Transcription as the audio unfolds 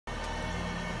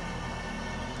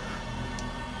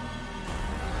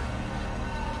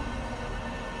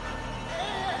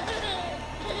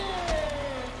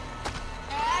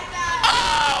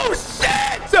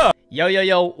Yo, yo,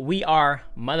 yo, we are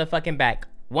motherfucking back.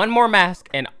 One more mask,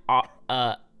 and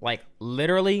like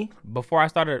literally before I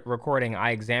started recording,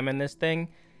 I examined this thing,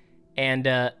 and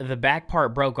the back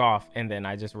part broke off, and then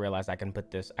I just realized I can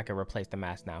replace the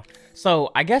mask now.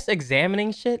 So I guess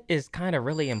examining shit is kind of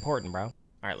really important, bro. All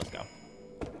right, let's go.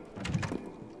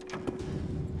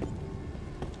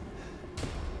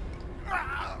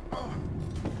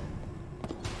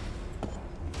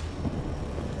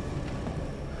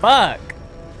 Fuck.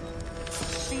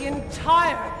 The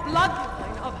entire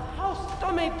bloodline of House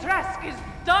Domitresk is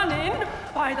done in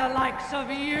by the likes of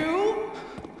you.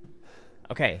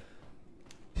 Okay.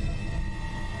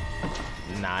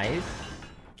 Nice.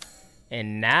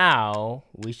 And now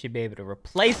we should be able to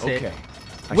replace it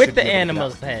with the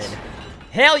animal's head.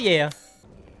 Hell yeah.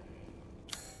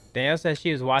 Danielle says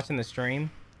she was watching the stream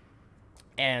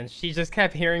and she just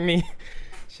kept hearing me.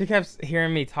 She kept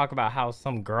hearing me talk about how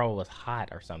some girl was hot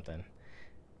or something.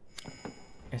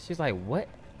 And she's like, what?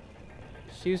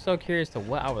 She was so curious to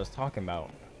what I was talking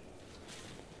about.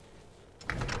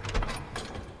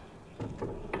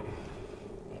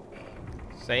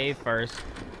 Save first.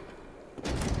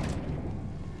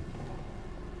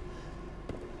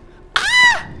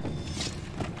 Ah!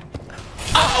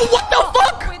 Oh, what the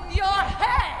fuck? With your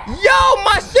head. Yo,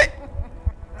 my shit.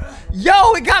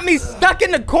 Yo, it got me stuck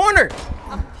in the corner.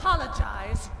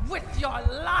 Apologize with your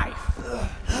life.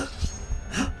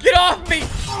 Get off me.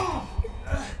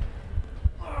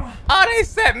 Oh, they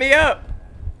set me up.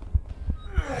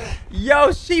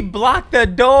 Yo, she blocked the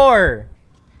door.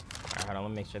 All right, hold on, let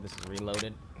me make sure this is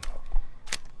reloaded.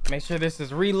 Make sure this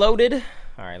is reloaded.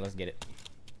 All right, let's get it.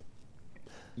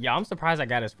 Yeah, I'm surprised I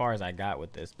got as far as I got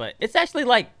with this, but it's actually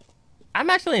like, I'm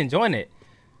actually enjoying it.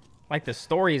 Like the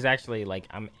story is actually like,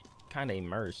 I'm kind of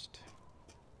immersed.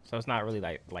 So it's not really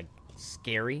like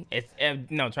scary. It's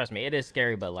no, trust me, it is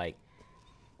scary, but like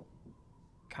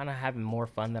kind of having more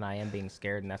fun than I am being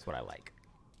scared, and that's what I like.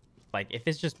 Like if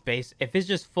it's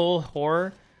just full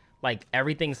horror, like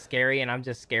everything's scary and I'm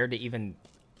just scared to even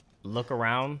look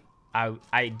around,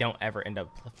 I don't ever end up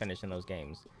finishing those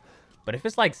games. But if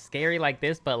it's like scary like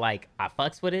this, but like I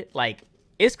fucks with it, like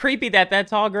it's creepy that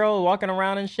tall girl walking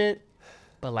around and shit,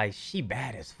 but like she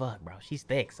bad as fuck, bro. She's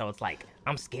thick, so it's like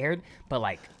I'm scared, but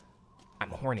like I'm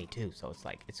horny too, so it's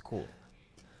like it's cool.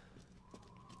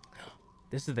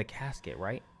 This is the casket,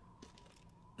 right?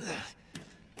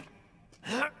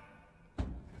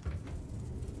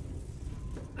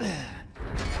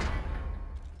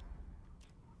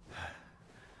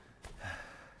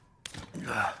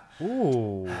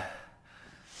 Ooh.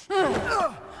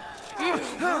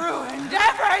 You've ruined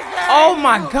everything. Oh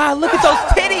my god, look at those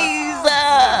titties!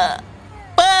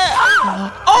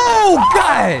 Oh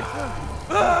god!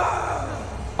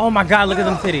 Oh my god, look at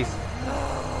them titties.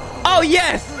 Oh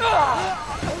yes!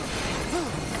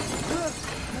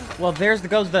 Well,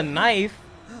 goes the knife.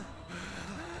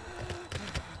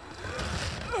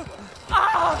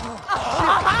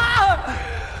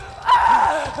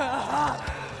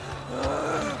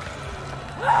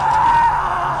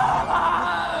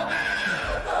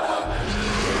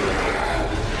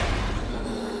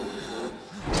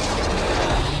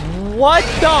 What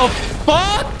the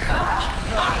fuck?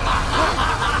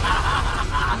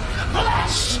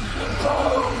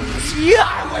 Yeah. I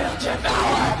will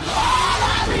devour all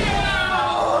of you.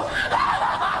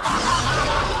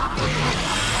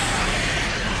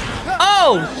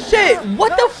 Oh shit!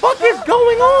 What the fuck is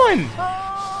going on?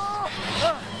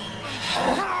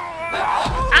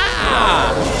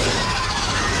 Ah!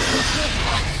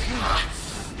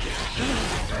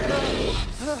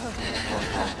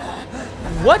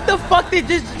 What the fuck did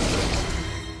just?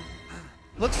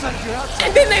 Looks like you're outside.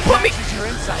 And then they put me. You're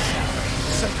inside now.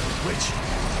 Psycho witch.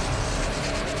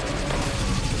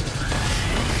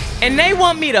 And they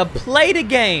want me to play the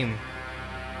game.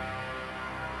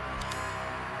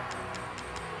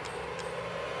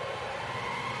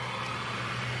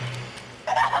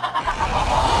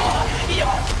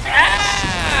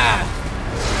 Ah!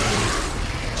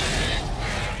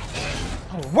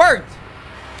 Worked.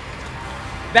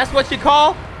 That's what you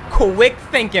call quick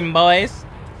thinking, boys.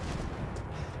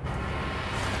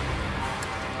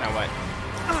 Now what?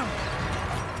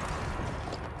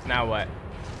 Now what?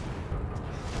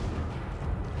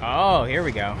 Oh, here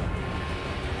we go.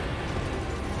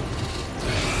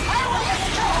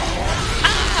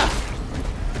 Ah!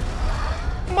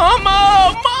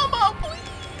 Mama,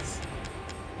 please.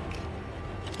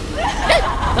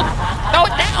 Throw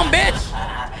it down, bitch.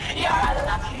 You're a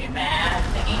lucky man.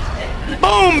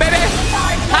 Boom, baby.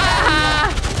 Ha ha.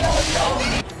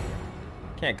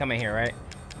 Can't come in here, right?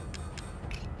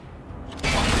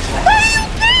 What are you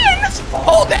doing?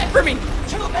 Hold that for me.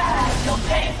 Too bad you'll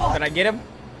pay for Did I get him?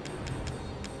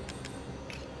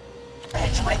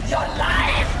 it with your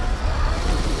life.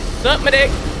 Sup, my dick?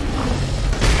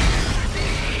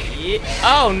 Yeah.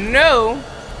 Oh no!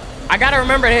 I gotta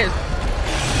remember his.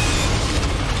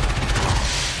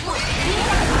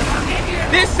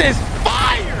 This is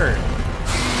fire!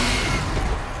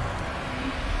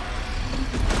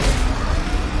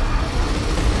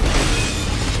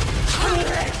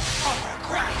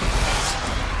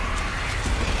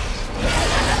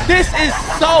 This is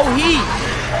so heat.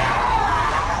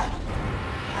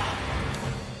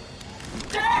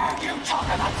 Dare you talk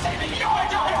about saving your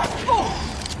daughter?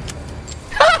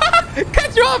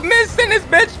 Cut you off mid-sentence,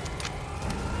 bitch.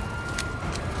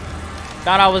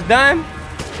 Thought I was done?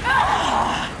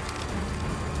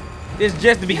 This is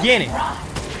just the beginning.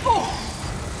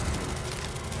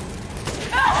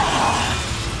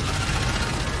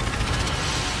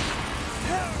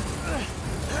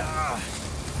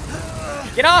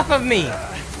 Get off of me.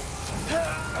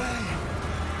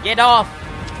 Get off.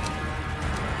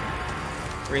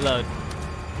 Reload.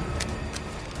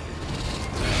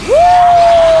 Woo!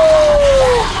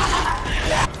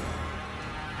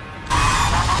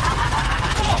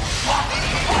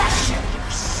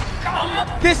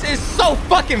 This is so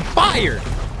fucking fire!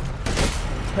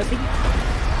 Pussy?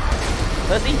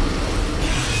 Pussy?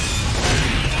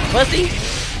 Pussy?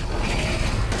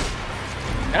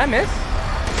 Did I miss?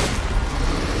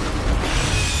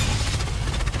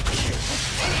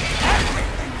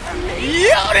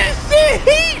 Yo, this shit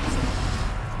heat!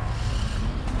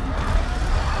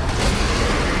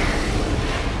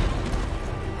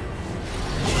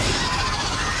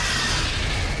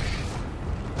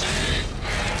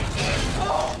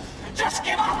 Just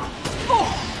give up. Woo!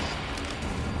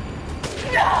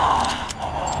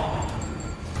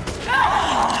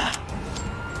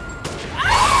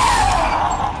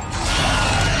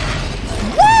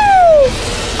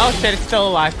 Oh shit, it's still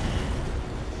alive.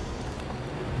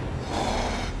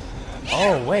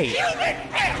 Oh wait.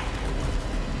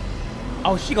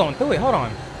 Oh, she going through it. Hold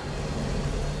on.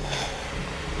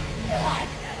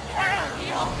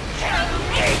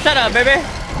 Shut up, baby.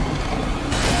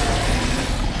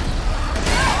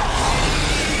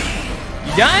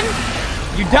 You done?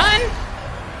 You done?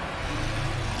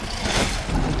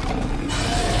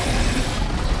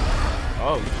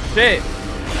 Oh shit.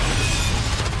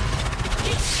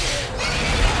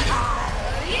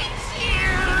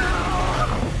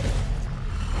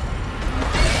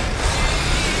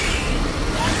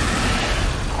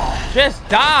 Just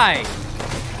die.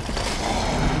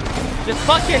 Just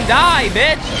fucking die,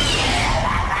 bitch.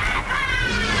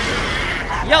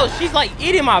 Yo, she's like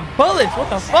eating my bullets. What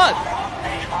the fuck?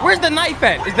 Where's the knife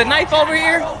at? Is the knife over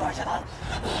here?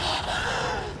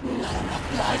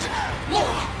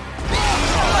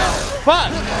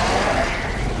 Fuck.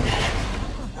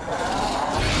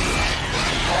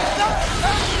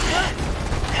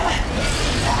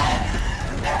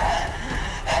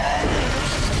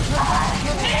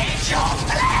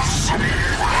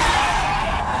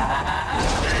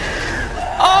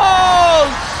 Oh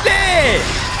shit!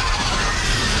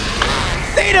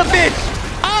 See the bitch!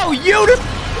 Oh, you the...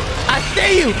 I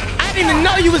see you! I didn't even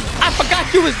know you was... I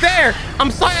forgot you was there!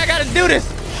 I'm sorry I gotta do this!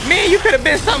 Me and you could have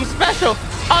been something special!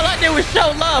 All I did was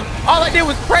show love! All I did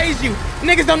was praise you!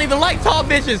 Niggas don't even like tall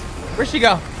bitches! Where'd she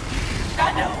go?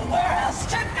 Got nowhere else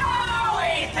to go,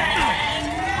 Ethan!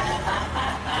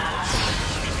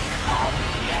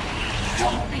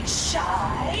 Don't be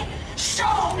shy!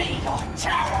 Show me your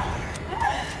terror!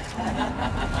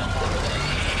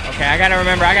 Okay, I gotta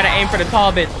remember, I gotta aim for the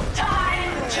tall bitch.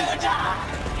 Time to die!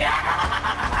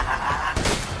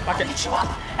 Fuck it. Eat you up,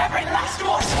 every last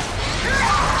morsel!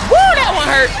 Woo, that one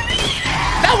hurt!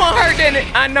 That one hurt, didn't it?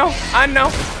 I know, I know,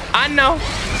 I know.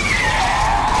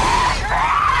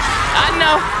 I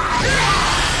know.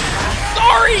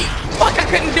 Sorry! Fuck, I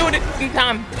couldn't do it in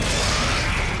time.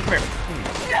 Come here.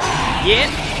 Yeah?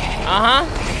 Uh-huh.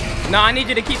 No, I need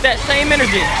you to keep that same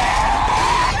energy.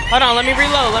 Hold on, let me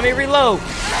reload, let me reload.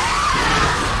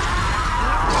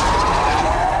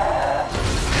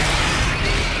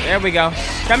 There we go.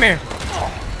 Come here.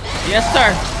 Yes,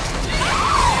 sir.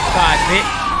 Die, bitch.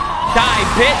 Die,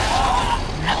 bitch.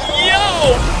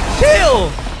 Yo!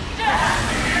 Chill!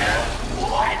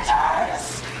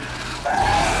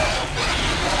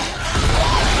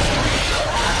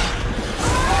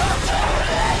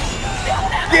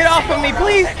 Get off of me,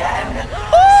 please.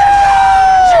 Oh!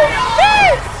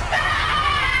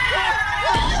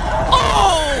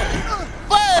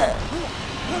 Fuck!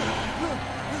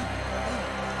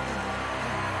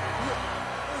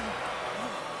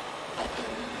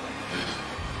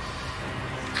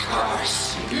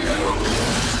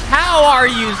 How are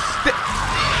you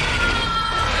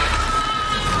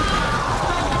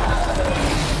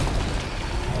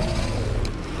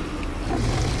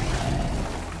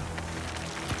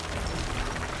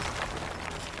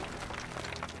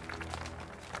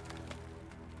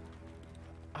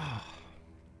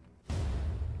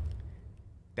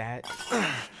That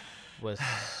was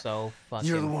so fucking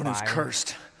You're the one who's fire.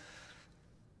 cursed.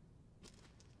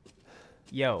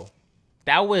 Yo,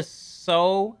 that was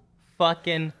so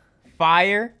fucking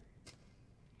fire.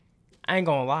 I ain't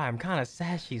gonna lie, I'm kind of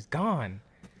sad she's gone.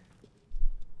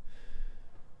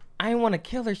 I didn't want to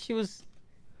kill her. She's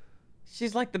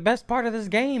like the best part of this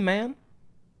game, man.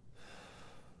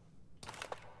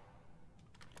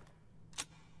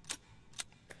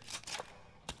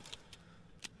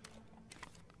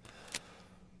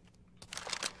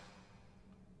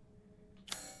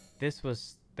 This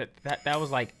was that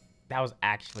was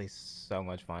actually so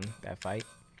much fun, that fight.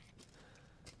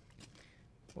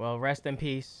 Well, rest in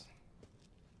peace.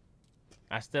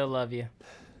 I still love you.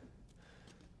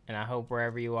 And I hope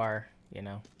wherever you are, you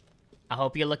know, I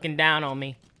hope you're looking down on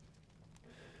me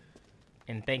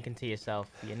and thinking to yourself,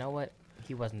 you know what?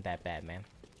 He wasn't that bad, man.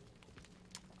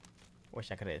 Wish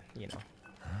I could have, you know,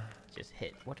 just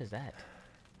hit. What is that?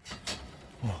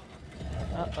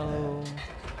 Uh-oh.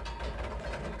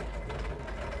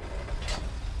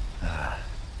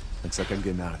 Looks like I'm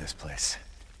getting out of this place.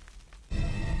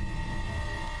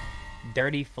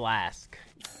 Dirty flask.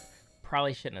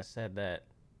 Probably shouldn't have said that.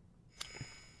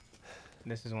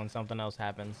 This is when something else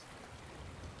happens.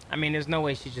 I mean, there's no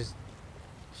way she's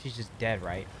just dead,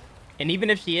 right? And even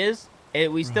if she is,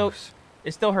 it's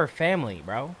still her family,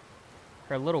 bro.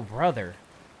 Her little brother.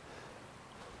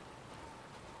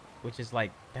 Which is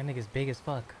like, that nigga's big as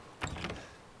fuck.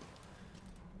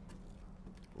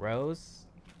 Rose.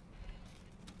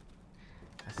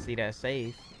 I see that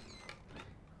save.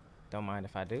 Don't mind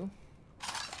if I do.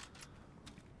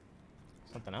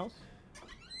 Something else?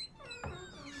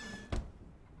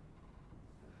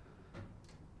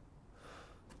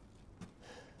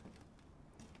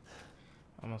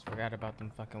 Almost forgot about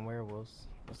them fucking werewolves.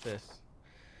 What's this?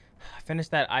 Finish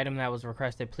that item that was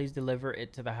requested. Please deliver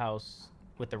it to the house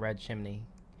with the red chimney.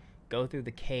 Go through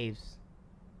the caves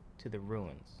to the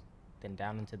ruins. Then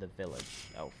down into the village.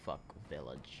 Oh, fuck.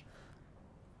 Village.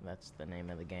 That's the name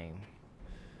of the game.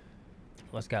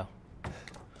 Let's go.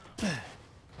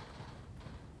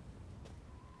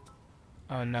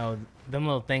 Oh no, them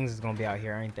little things is gonna be out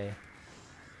here, ain't they?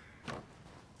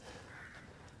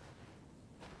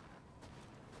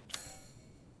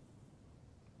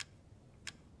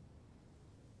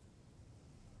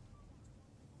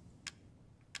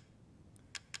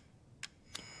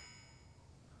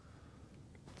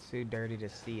 Too dirty to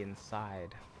see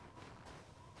inside.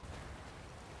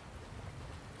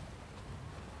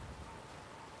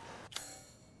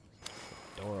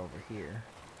 Door over here.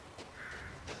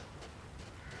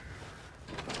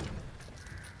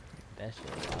 That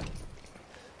shit locked.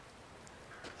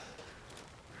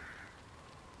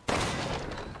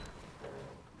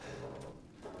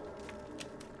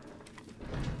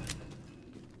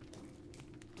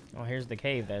 Oh, here's the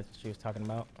cave that she was talking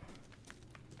about.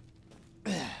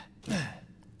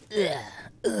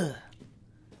 Oh,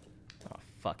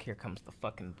 fuck. Here comes the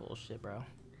fucking bullshit, bro.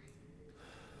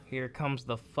 Here comes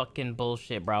the fucking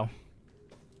bullshit, bro.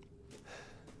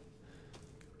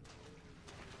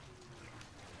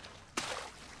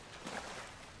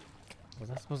 Was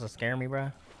that supposed to scare me,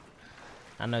 bro?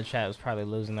 I know chat was probably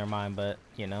losing their mind, but,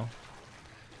 you know.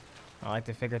 I like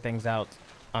to figure things out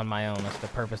on my own. That's the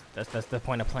purpose. That's the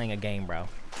point of playing a game, bro.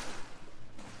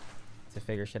 To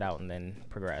figure shit out and then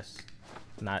progress.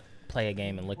 Not play a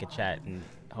game and look at chat and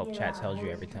hope chat tells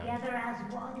you every time. Together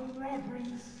as one in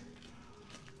reverence,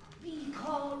 we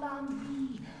call on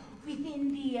thee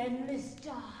within the endless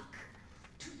dark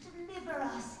to deliver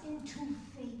us into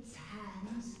fate's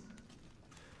hands.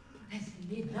 As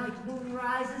the midnight moon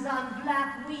rises on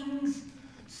black wings,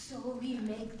 so we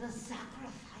make the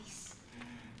sacrifice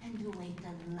and await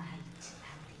the light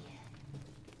at the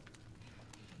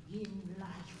end. In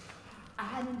life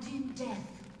and in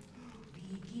death,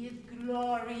 we give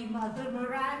glory, Mother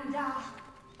Miranda.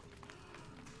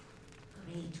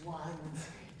 Great ones,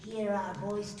 hear our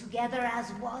voice together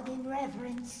as one in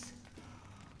reverence.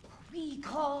 We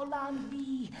call on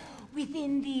thee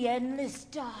within the endless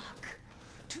dark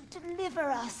to deliver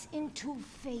us into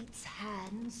fate's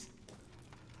hands.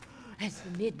 As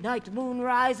the midnight moon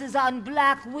rises on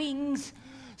black wings,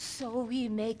 so we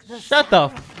make the Shut the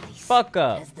sacrifice. fuck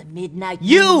up. As the midnight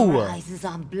You! moon rises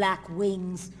on black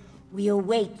wings, we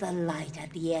await the light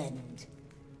at the end.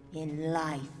 In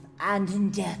life and in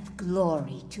death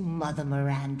glory to Mother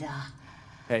Miranda.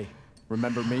 Hey,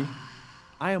 remember me?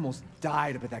 I almost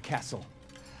died up at that castle.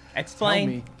 Explain.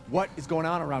 Tell me, what is going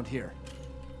on around here?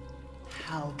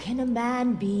 How can a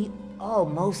man be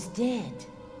almost dead?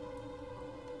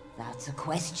 That's a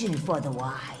question for the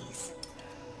wise.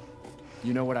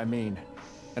 You know what I mean.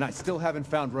 And I still haven't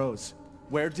found Rose.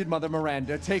 Where did Mother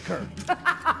Miranda take her?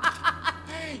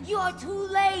 You're too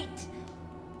late.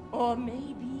 Or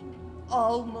maybe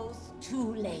almost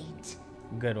too late.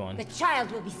 Good one. The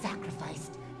child will be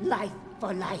sacrificed, life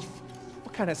for life.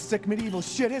 What kind of sick medieval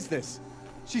shit is this?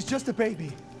 She's just a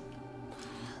baby.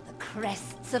 The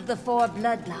crests of the 4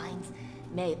 bloodlines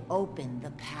may open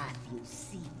the path you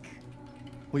seek.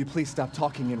 Will you please stop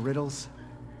talking in riddles?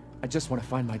 I just want to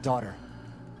find my daughter.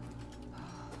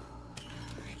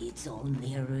 It's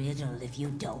only a riddle if you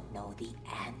don't know the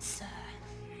answer.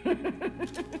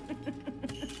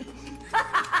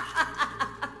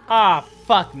 Ah,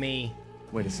 fuck me.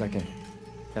 Wait a second.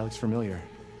 That looks familiar.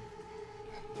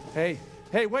 Hey,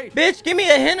 wait! Bitch, give me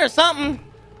a hint or something.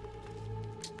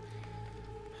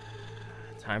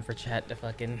 Time for chat to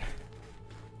fucking...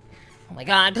 Oh my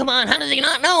god, come on, how does he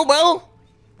not know, bro?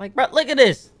 Like, bro, look at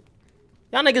this.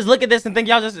 Y'all niggas look at this and think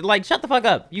y'all just, like, shut the fuck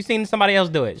up. You seen somebody else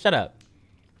do it. Shut up.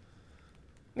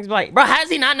 He's like, bro, how does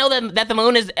he not know that the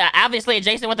moon is obviously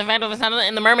adjacent with the Phantom of the Sun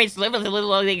and the mermaids live with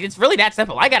it's really that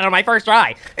simple. I got it on my first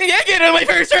try. I get it on my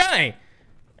first try.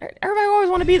 Everybody always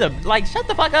want to be the, like, shut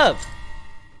the fuck up.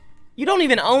 You don't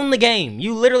even own the game.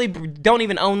 You literally don't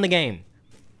even own the game.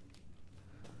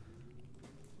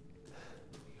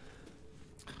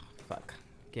 Fuck.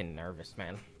 Getting nervous,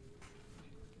 man.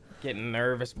 Getting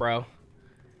nervous, bro.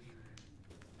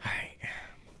 Alright.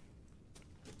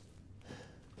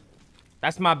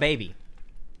 That's my baby.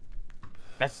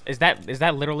 Is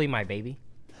that literally my baby?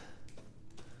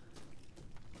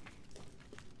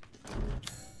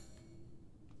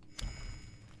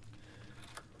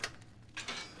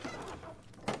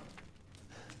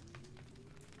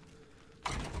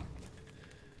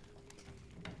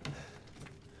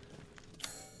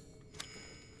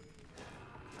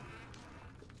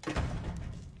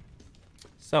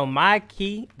 So my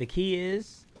key, the key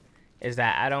is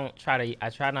that I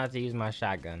try not to use my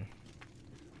shotgun.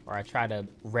 Or I try to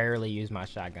rarely use my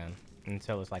shotgun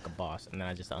until it's like a boss, and then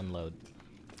I just unload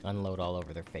all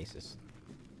over their faces.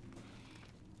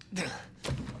 Something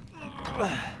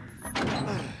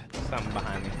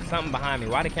behind me. Something behind me.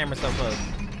 Why the camera so close?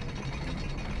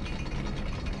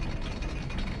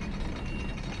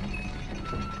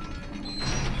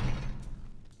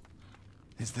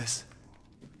 Is this?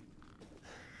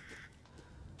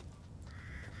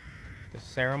 The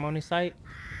ceremony site?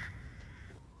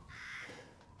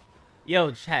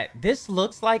 Yo, chat, this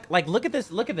looks like look at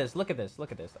this, look at this, okay? Look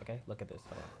at this,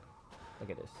 hold on. Look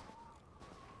at this.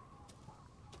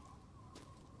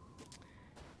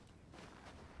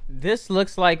 This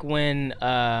looks like when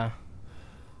a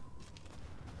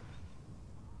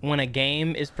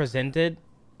game is presented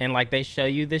and like they show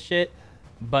you this shit,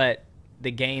 but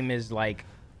the game is like,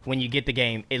 when you get the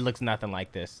game, it looks nothing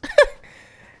like this.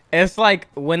 It's like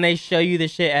when they show you the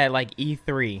shit at like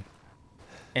E3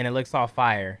 and it looks all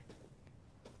fire.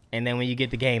 And then when you get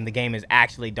the game is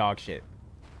actually dog shit.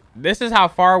 This is how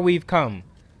far we've come.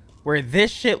 Where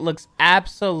this shit looks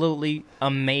absolutely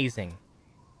amazing.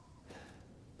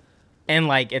 And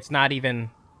like, it's not even...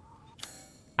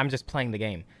 I'm just playing the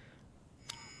game.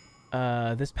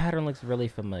 This pattern looks really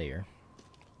familiar.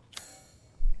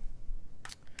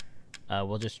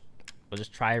 We'll just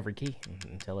try every key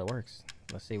until it works.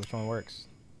 Let's see which one works.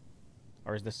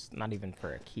 Or is this not even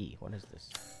for a key? What is this?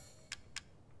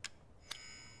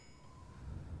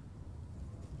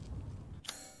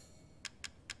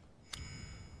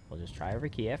 We'll just try every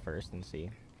key at first and see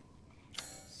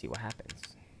what happens.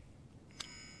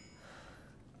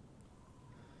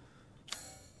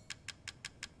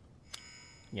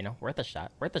 You know, worth a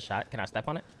shot. Worth a shot. Can I step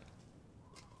on it?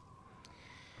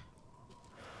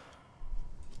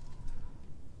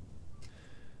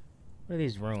 What are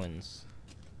these ruins?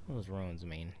 What do those ruins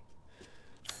mean?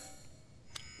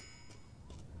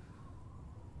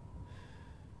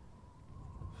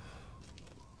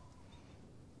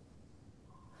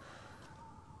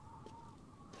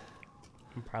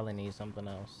 I probably need something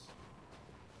else.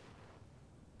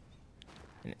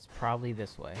 And it's probably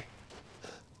this way.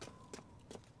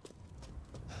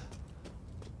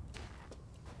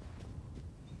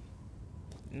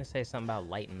 I'm gonna say something about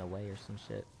lighting the way or some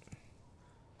shit.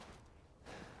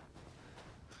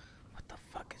 What the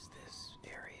fuck is this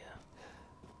area?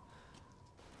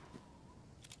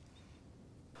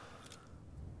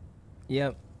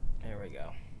 Yep. There we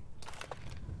go.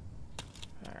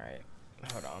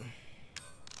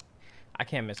 I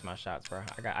can't miss my shots, bro.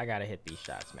 I gotta hit these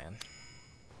shots, man.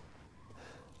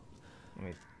 Let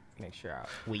me make sure I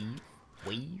weave.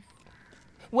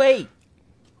 Wait!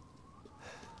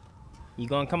 You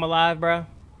gonna come alive, bro?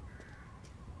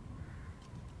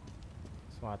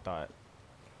 That's what I thought.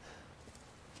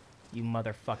 You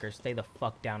motherfucker, stay the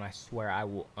fuck down. I swear I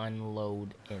will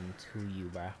unload into you,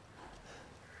 bro.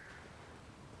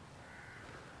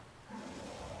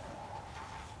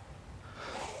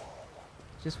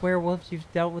 Just werewolves,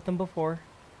 you've dealt with them before.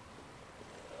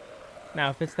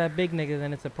 Now, if it's that big nigga,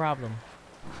 then it's a problem.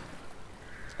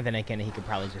 And then again, he could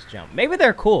probably just jump. Maybe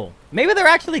they're cool. Maybe they're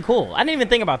actually cool. I didn't even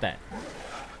think about that.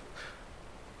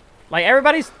 Like,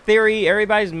 everybody's theory,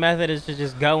 everybody's method is to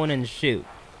just go in and shoot.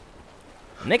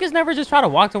 Niggas never just try to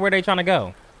walk to where they trying to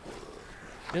go.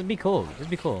 Just be cool.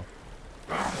 Just be cool.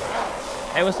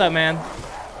 Hey, what's up, man?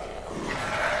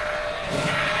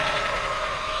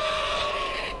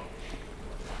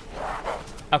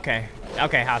 Okay.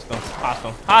 Okay, hostile.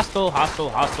 Hostile.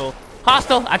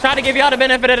 I tried to give y'all the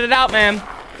benefit of the doubt, man.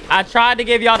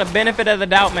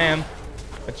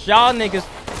 But y'all niggas,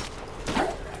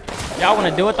 y'all want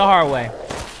to do it the hard way.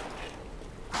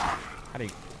 How do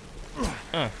you...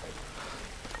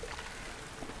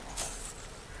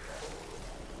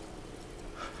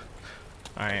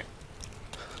 Alright.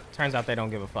 Turns out they don't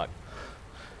give a fuck.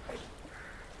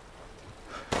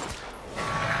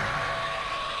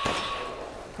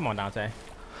 Come on, Dante.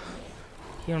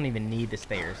 You don't even need the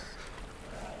stairs.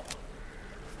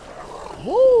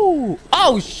 Woo!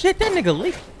 Oh, shit, that nigga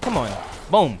leaked. Come on.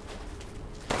 Boom.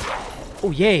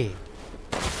 Oh, yeah.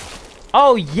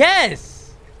 Oh,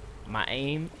 yes! My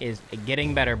aim is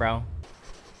getting better, bro.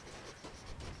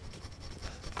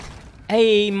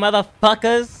 Hey,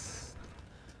 motherfuckers.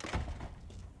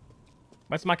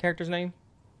 What's my character's name?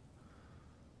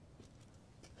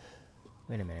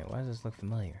 Wait a minute. Why does this look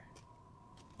familiar?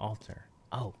 Alter.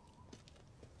 Oh.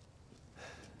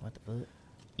 What the fuck?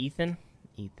 Ethan?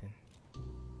 Ethan.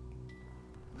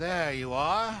 There you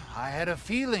are. I had a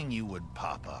feeling you would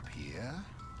pop up here.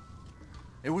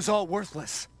 It was all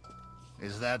worthless.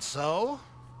 Is that so?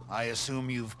 I assume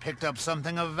you've picked up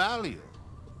something of value.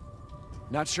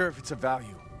 Not sure if it's a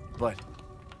value, but...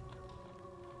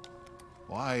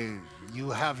 Why, you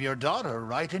have your daughter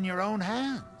right in your own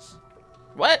hands.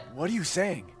 What? What are you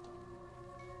saying?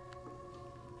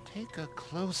 Take a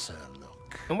closer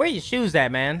look. And where your shoes at,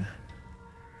 man?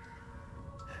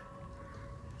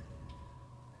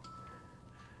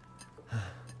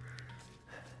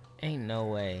 Ain't no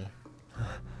way.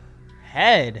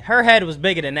 Head? Her head was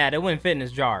bigger than that. It wouldn't fit in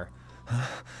this jar.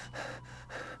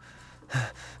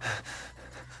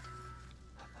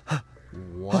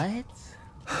 What?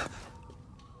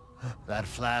 That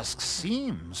flask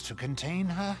seems to contain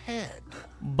her head.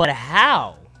 But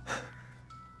how?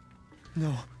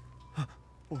 No.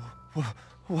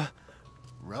 What?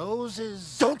 Rose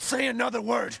is... Don't say another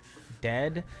word!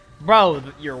 Dead? Bro,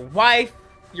 your wife,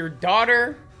 your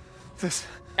daughter,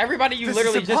 everybody you this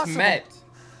literally is just impossible. met.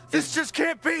 This just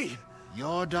can't be!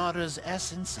 Your daughter's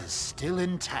essence is still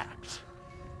intact.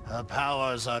 Her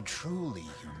powers are truly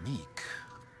unique.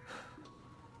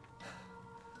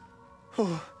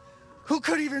 Who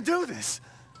could even do this?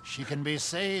 She can be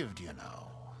saved, you know.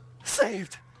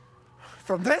 Saved?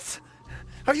 From this?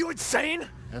 Are you insane?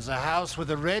 There's a house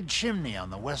with a red chimney on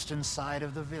the western side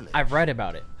of the village. I've read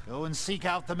about it. Go and seek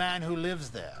out the man who lives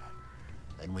there.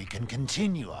 Then we can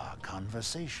continue our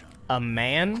conversation. A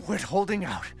man? Quit holding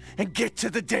out and get to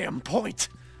the damn point.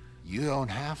 You don't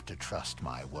have to trust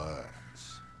my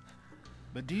words.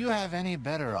 But do you have any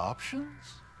better options?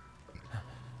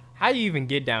 How do you even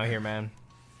get down here, man?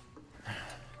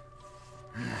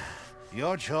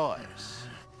 Your choice.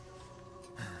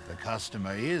 The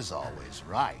customer is always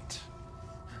right.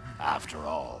 After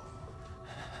all.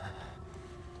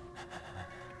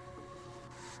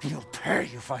 You'll pay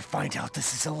if I find out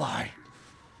this is a lie.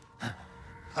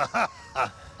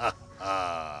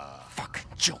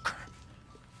 Fucking Joker.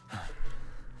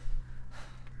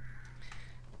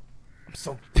 I'm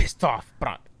so pissed off,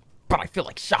 but I feel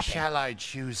like shopping. Shall I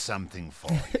choose something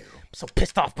for you? I'm so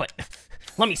pissed off, but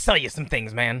let me sell you some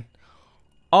things, man.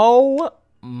 Oh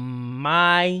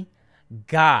my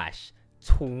gosh.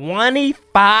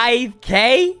 25K?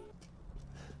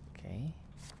 Okay.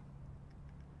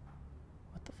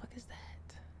 What the fuck is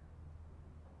that?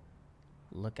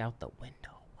 Look out the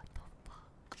window. What the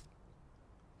fuck?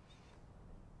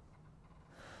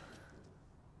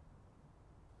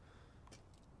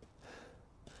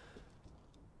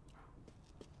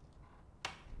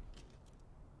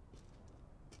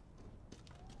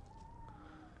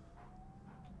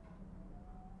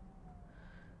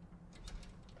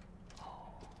 Oh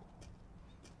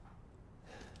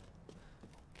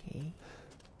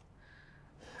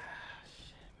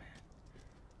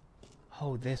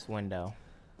Oh, this window.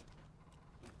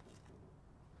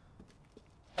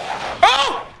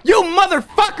 Oh! You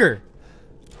motherfucker!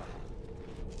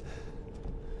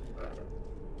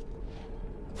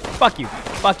 Fuck you.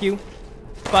 Fuck you.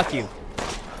 Fuck you.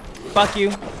 Fuck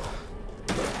you.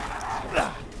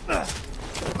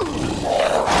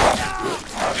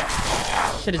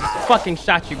 Should've just fucking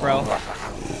shot you, bro.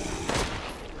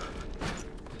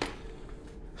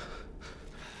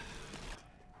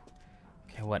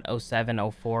 Okay, what?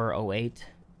 07, 04, 08?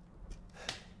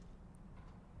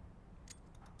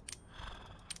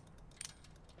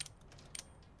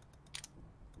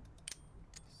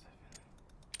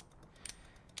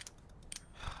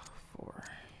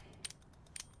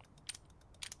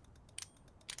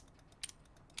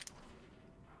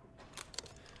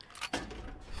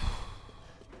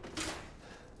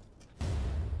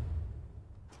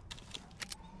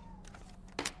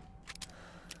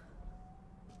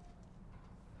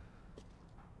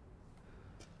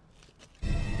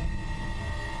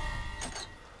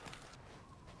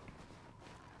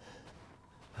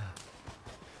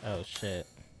 Oh shit.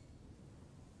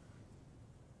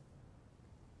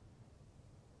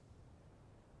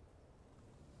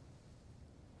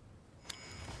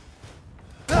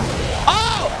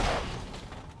 Oh!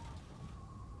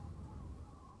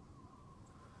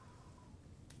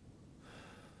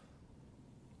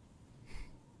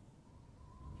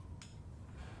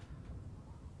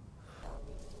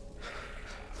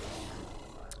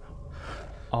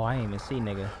 Oh, I ain't even see,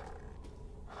 nigga.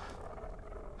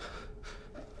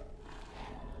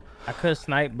 I could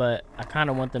snipe, but I kind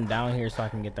of want them down here so I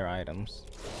can get their items.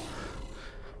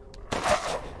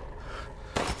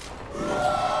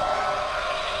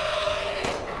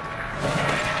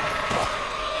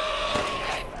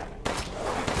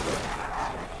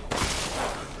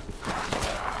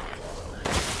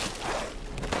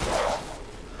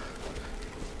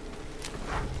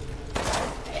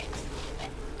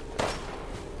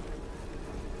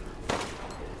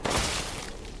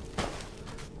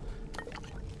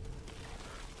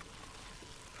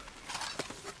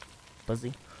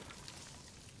 Fuzzy.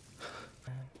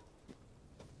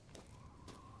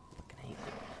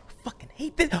 Fucking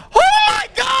hate this. Oh my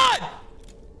god!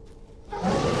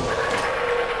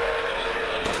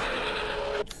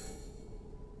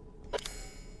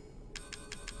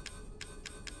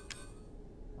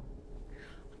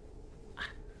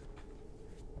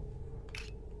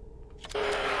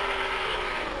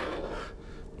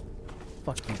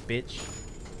 Fuck you, bitch.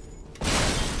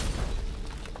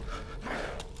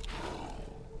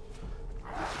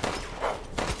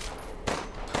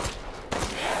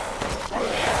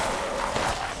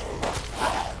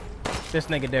 This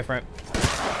nigga different.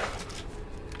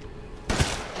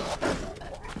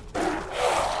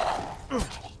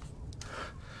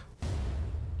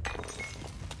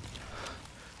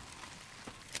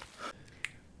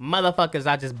 Motherfuckers,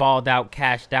 I just balled out,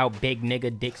 cashed out, big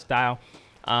nigga dick style.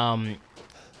 And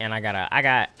I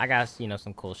got, you know,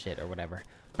 some cool shit or whatever.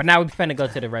 But now we finna go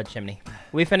to the red chimney.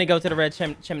 We finna go to the red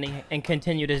chimney and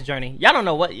continue this journey. Y'all don't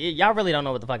know what, y'all really don't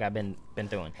know what the fuck I've been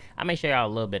doing. I may show y'all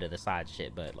a little bit of the side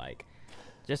shit, but like,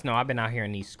 just know I've been out here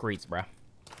in these streets, bro.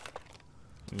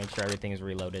 Make sure everything is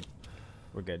reloaded.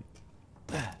 We're good.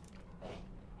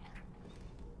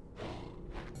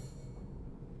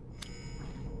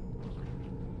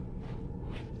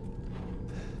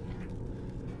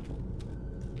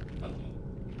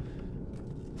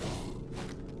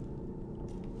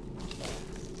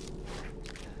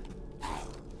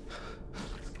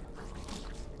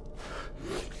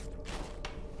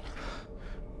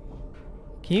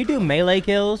 Can you do melee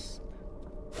kills?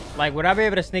 Like, would I be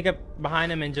able to sneak up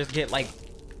behind him and just get, like,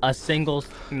 a single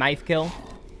knife kill?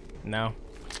 No.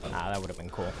 Ah, that would have been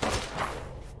cool.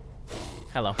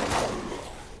 Hello.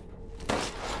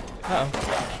 Uh-oh.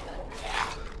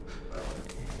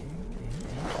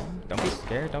 Don't be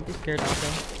scared. Don't be scared,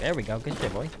 Dante. There we go. Good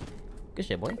shit, boy. Good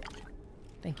shit, boy.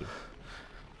 Thank you.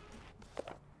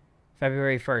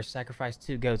 February 1st, sacrifice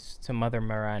 2 goats to Mother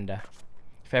Miranda.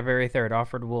 February 3rd,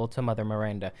 offered wool to Mother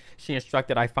Miranda. She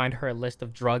instructed I find her a list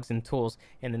of drugs and tools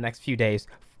in the next few days.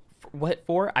 What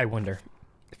for, I wonder.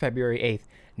 February 8th,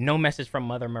 no message from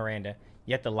Mother Miranda,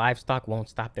 yet the livestock won't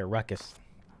stop their ruckus.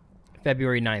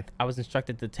 February 9th, I was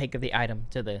instructed to take the item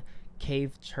to the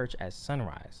cave church at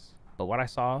sunrise. But what I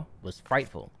saw was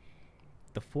frightful.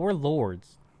 The 4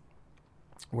 lords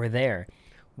were there,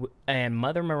 and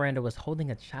Mother Miranda was holding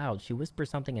a child. She whispered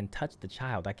something and touched the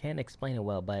child. I can't explain it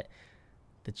well, but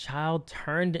the child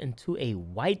turned into a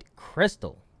white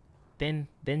crystal. Then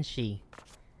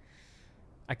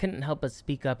I couldn't help but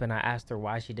speak up, and I asked her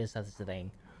why she did such a thing.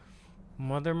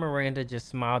 Mother Miranda just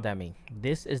smiled at me.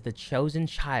 This is the chosen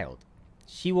child.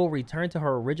 She will return to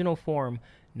her original form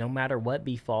no matter what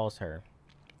befalls her.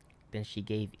 Then she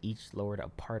gave each lord a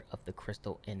part of the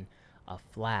crystal in a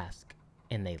flask,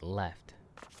 and they left.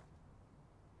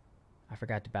 I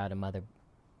forgot to bow to Mother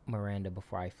Miranda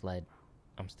before I fled.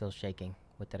 I'm still shaking.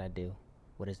 What did I do?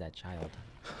 What is that child?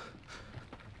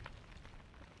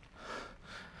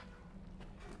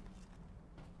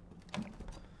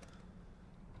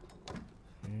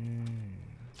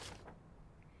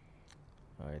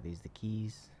 Are these the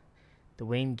keys? The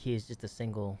Wayne key is just a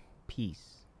single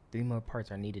piece. 3 more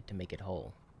parts are needed to make it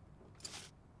whole.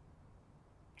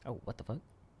 Oh, what the fuck?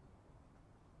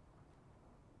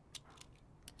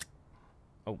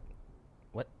 Oh,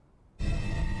 what?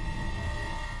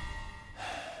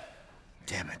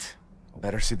 Damn it.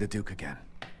 Better see the Duke again.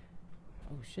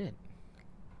 Oh, shit.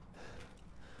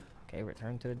 Okay,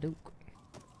 return to the Duke.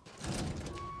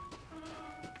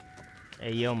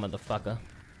 Hey, yo, motherfucker.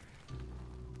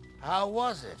 How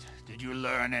was it? Did you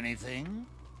learn anything?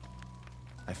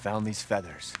 I found these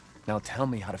feathers. Now tell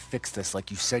me how to fix this like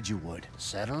you said you would.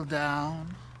 Settle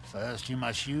down. First, you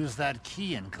must use that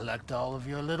key and collect all of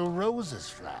your little roses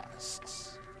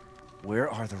flasks. Where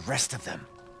are the rest of them?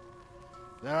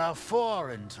 There are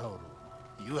 4 in total.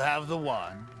 You have the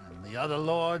one, and the other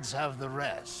lords have the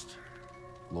rest.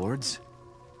 Lords?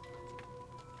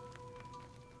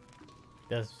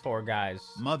 There's 4 guys.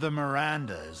 Mother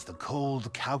Miranda is the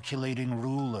cold, calculating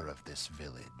ruler of this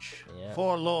village. Yeah.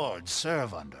 4 lords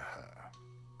serve under her.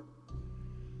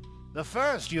 The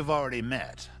first you've already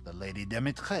met, the Lady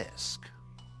Dimitrescu.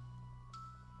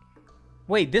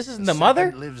 Wait, this is the Second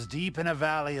mother? lives deep in a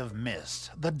valley of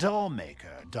mist, the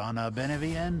doll-maker, Donna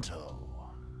Beneviento.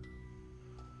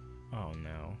 Oh,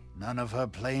 no. None of her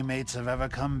playmates have ever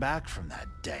come back from that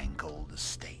dank old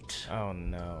estate. Oh,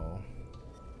 no.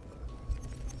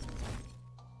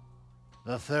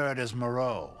 The third is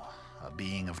Moreau, a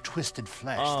being of twisted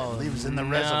flesh Oh, that lives in the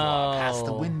reservoir past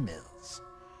the windmills.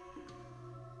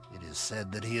 It is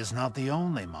said that he is not the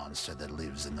only monster that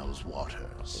lives in those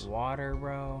waters. Water,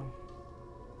 bro.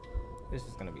 This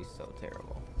is gonna be so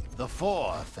terrible. The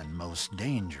fourth and most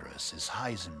dangerous is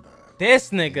Heisenberg.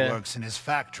 This He nigga. works in his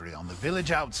factory on the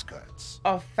village outskirts.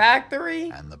 A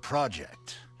factory? And the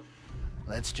project.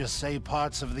 Let's just say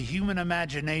parts of the human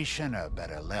imagination are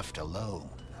better left alone.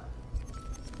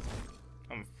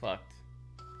 I'm fucked.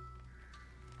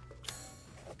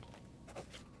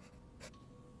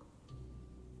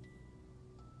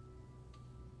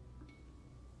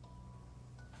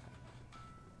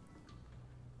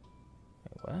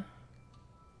 Wait, what? I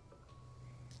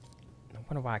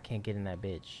wonder why I can't get in that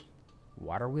bitch.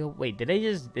 Water wheel? Wait, did they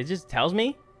just... It just tells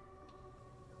me?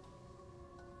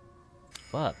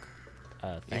 Fuck.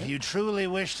 If you truly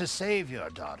wish to save your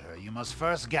daughter, you must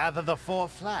first gather the 4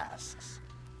 flasks.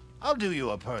 I'll do you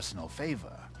a personal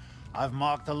favor. I've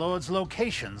marked the Lord's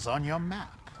locations on your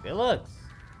map. It looks.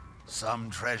 Some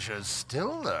treasures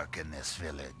still lurk in this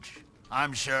village.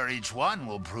 I'm sure each one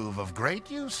will prove of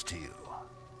great use to you.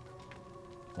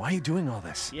 Why are you doing all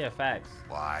this? Yeah, facts.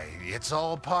 Why, it's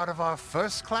all part of our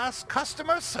first-class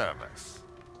customer service.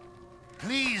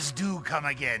 Please do come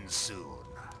again soon.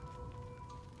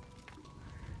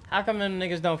 How come them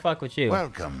niggas don't fuck with you?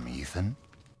 Welcome, Ethan.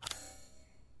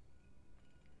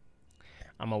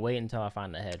 I'm gonna wait until I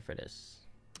find the head for this.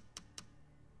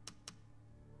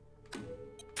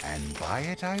 And buy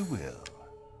it I will.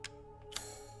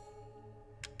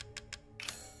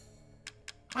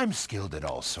 I'm skilled at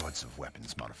all sorts of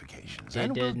weapons modifications. They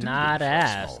and will did do not them for a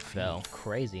small ask, fee. though.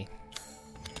 Crazy.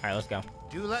 Alright, let's go.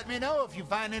 Do let me know if you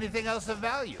find anything else of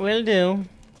value. Will do.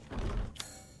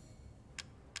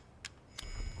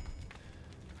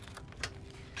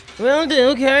 Will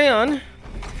do, carry on.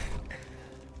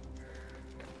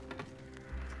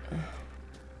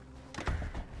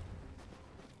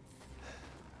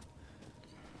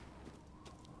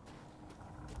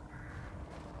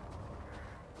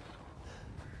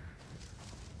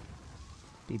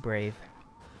 Be brave.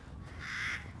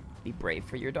 Be brave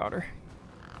for your daughter.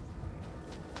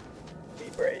 Be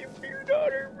brave for your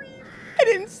daughter. I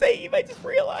didn't save, I just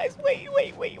realized. Wait.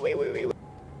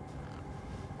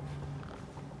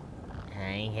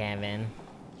 Hi, Kevin.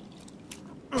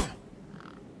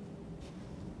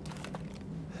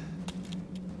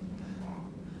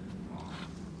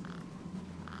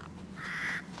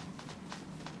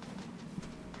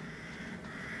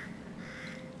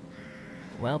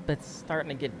 Well, it's starting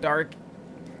to get dark.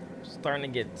 Starting to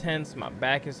get tense. My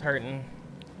back is hurting.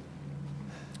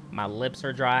 My lips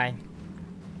are dry.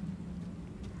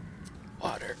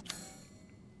 Water.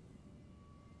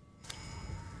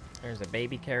 There's a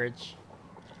baby carriage.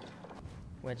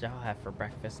 What y'all have for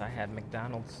breakfast? I had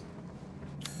McDonald's.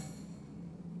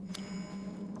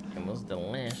 It was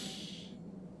delish.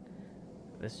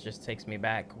 This just takes me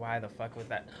back. Why the fuck was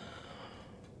that?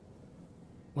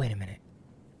 Wait a minute.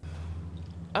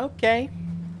 Okay.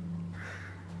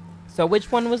 So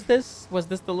which one was this? Was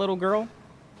this the little girl?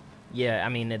 Yeah, I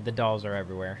mean, the dolls are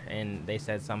everywhere. And they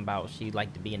said something about she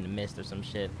liked to be in the mist or some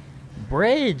shit.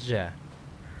 Bridge!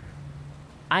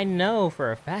 I know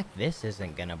for a fact this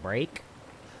isn't gonna break.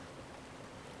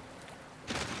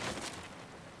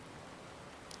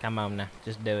 Come on now.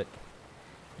 Just do it.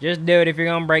 Just do it. If you're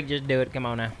gonna break, just do it. Come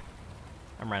on now.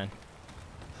 I'm running.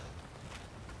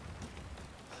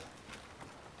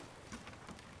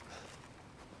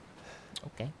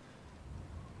 Okay.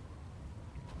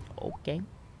 Okay.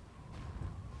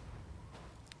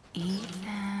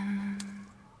 Ethan.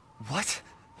 What?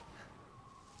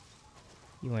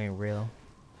 You ain't real.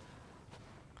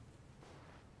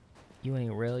 You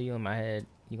ain't real. You in my head.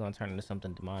 You gonna turn into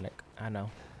something demonic. I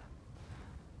know.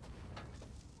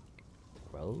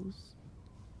 Rose?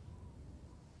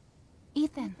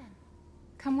 Ethan,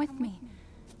 come with me.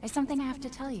 There's something I have to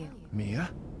tell you. Mia?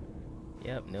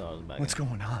 Yep, knew I was bugging. What's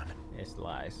going on? It's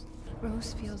lies.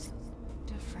 Rose feels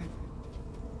different.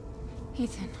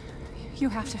 Ethan, you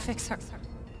have to fix her.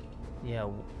 Yeah,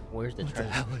 where's the What treasure?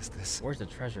 the hell is this? Where's the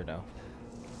treasure, though?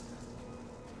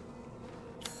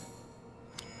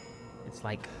 It's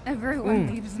like... Everyone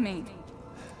leaves me.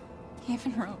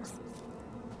 Even Rose.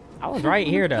 I was right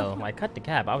here, though. Like, cut the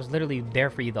cap. I was literally there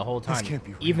for you the whole time. This can't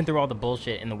be real. Even through all the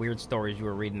bullshit and the weird stories you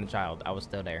were reading the child, I was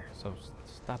still there. So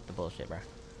stop the bullshit, bro.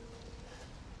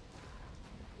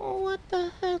 Oh, what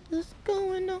the hell is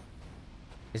going on?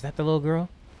 Is that the little girl?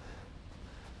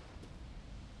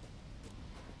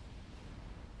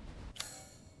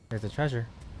 There's a treasure.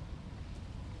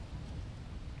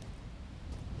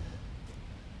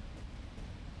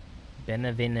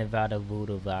 Benevada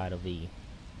Voodoo Vada V.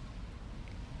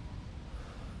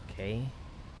 Okay.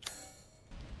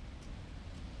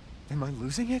 Am I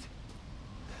losing it?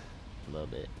 A little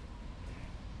bit.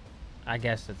 I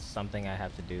guess it's something I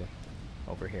have to do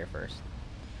over here first.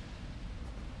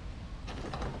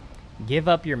 Give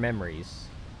up your memories.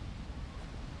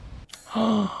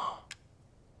 Oh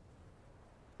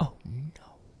no.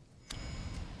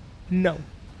 No.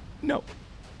 No.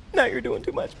 Now you're doing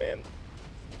too much, man.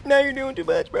 Now you're doing too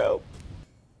much, bro.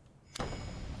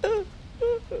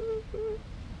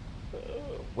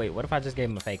 Wait, what if I just gave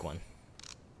him a fake one?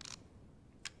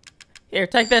 Here,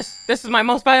 take this. This is my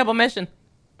most valuable mission.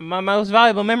 My most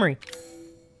valuable memory.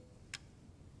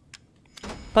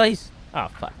 Please. Oh,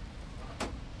 fuck.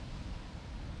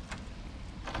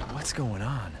 What's going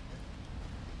on?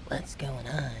 What's going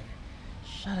on?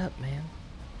 Shut up, man.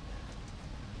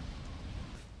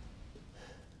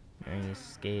 I ain't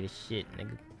scared of shit,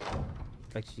 nigga.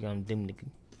 What you gonna do, nigga?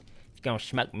 You gonna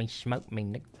smoke me,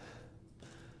 nigga.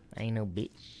 I ain't no bitch.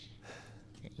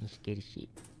 I ain't scared of shit.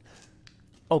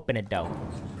 Open the door.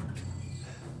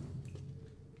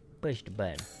 Push the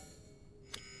button.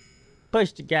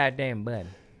 Push the goddamn button.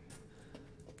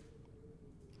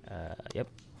 Yep.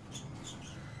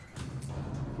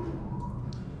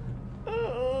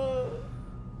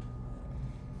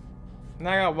 Now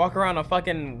I gotta walk around a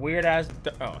fucking weird ass.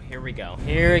 Oh, here we go.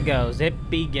 Here it goes. It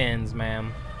begins,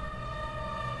 ma'am.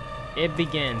 It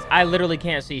begins. I literally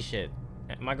can't see shit.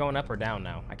 Am I going up or down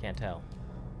now? I can't tell.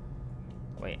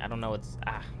 Wait, I don't know. It's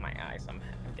my eyes. I'm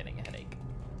getting a headache.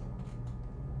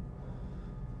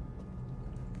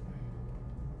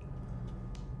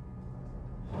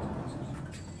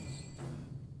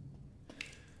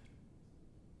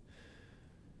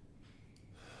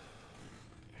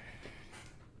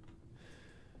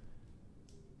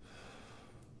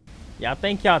 Y'all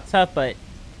think y'all tough, but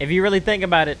if you really think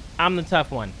about it, I'm the tough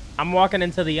one. I'm walking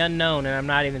into the unknown and I'm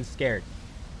not even scared.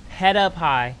 Head up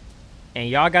high, and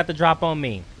y'all got the drop on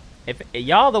me. If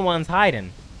y'all the ones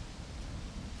hiding.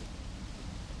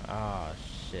 Oh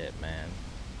shit, man.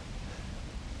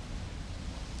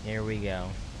 Here we go.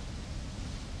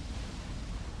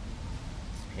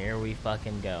 Here we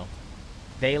fucking go.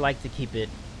 They like to keep it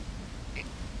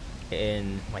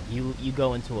in, like, you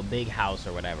go into a big house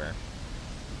or whatever,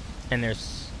 and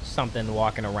there's something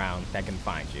walking around that can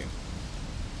find you.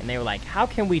 And they were like, how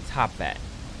can we top that?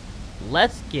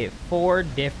 Let's get 4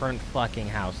 different fucking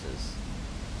houses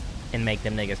and make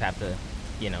them niggas have to,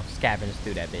 you know, scavenge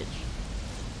through that bitch.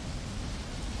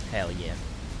 Hell yeah.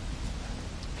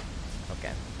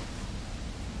 Okay.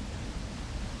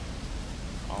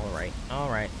 Alright,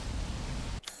 alright.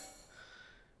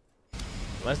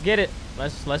 Let's get it.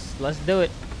 Let's do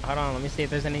it. Hold on, let me see if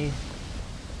there's any.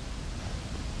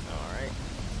 Alright,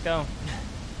 let's go.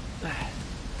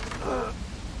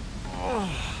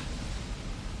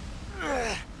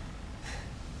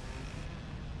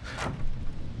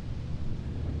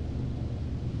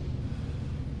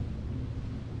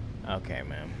 Okay,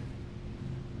 man.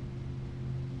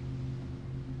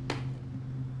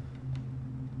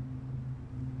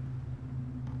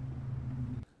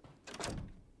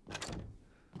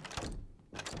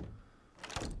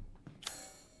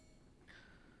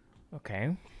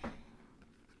 Okay.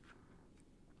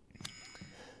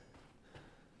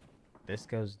 This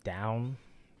goes down.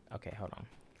 Okay, hold on.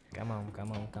 Come on,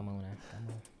 come on, come on now. Come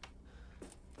on.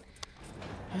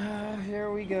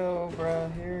 Here we go,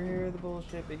 bruh. Here the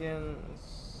bullshit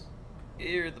begins.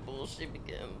 Here the bullshit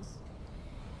begins.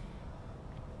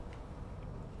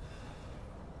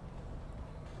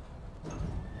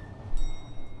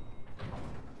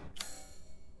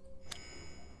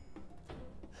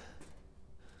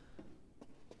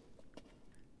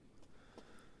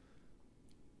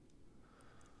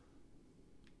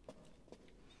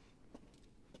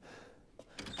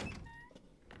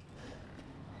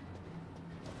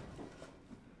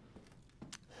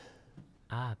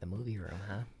 Ah, the movie room,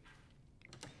 huh?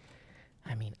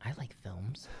 I mean, I like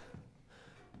films.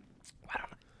 Why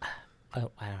don't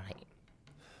why don't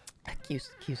I cue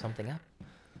something up?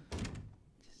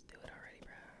 Just do it already,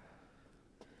 bro.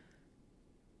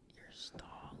 You're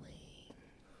stalling.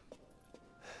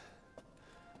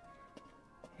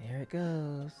 Here it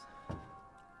goes.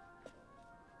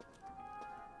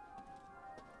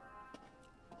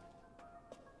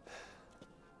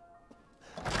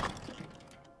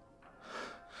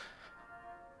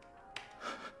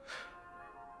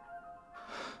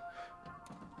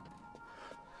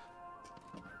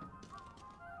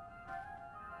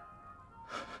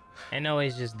 Ain't no way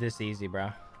it's just this easy,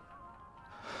 bro.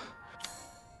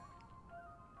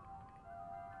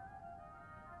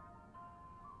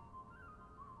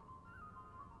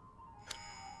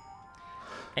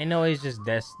 Ain't no way it's just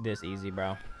this easy,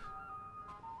 bro.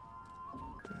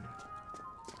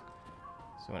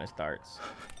 So when it starts.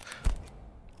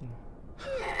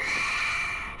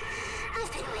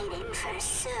 I've been waiting for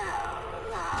so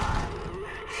long.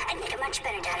 I'd make a much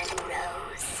better daughter than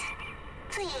Rose.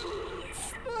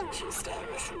 Please, won't you stay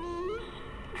with me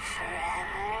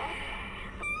forever?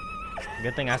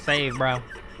 Good thing I saved, bro.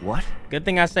 What? Good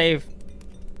thing I saved.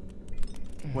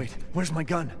 Wait, where's my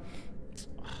gun?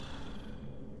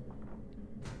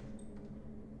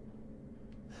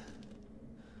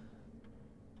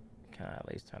 Can I at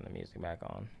least turn the music back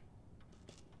on?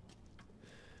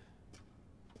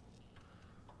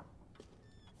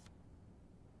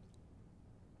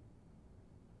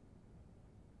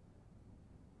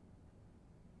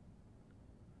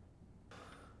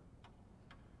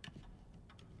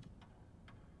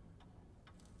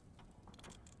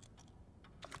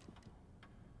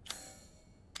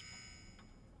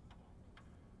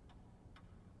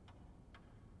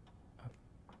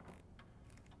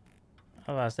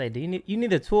 I was about to say, do you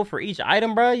need a tool for each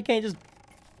item, bro? You can't just.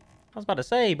 I was about to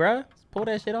say, bro, just pull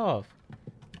that shit off.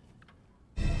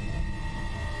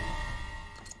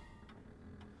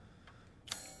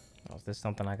 Oh, is this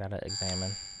something I gotta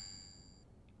examine?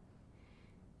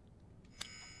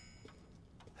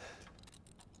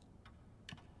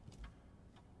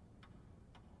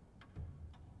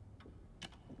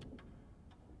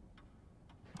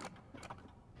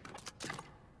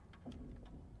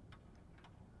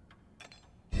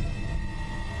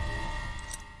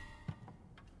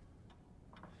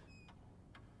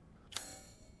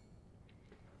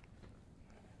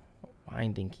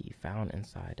 Binding key found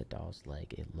inside the doll's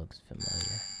leg. It looks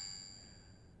familiar.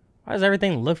 Why does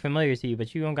everything look familiar to you,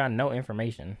 but you don't got no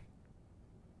information?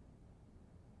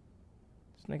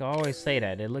 This nigga always say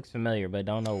that. It looks familiar, but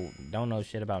don't know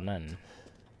shit about nothing.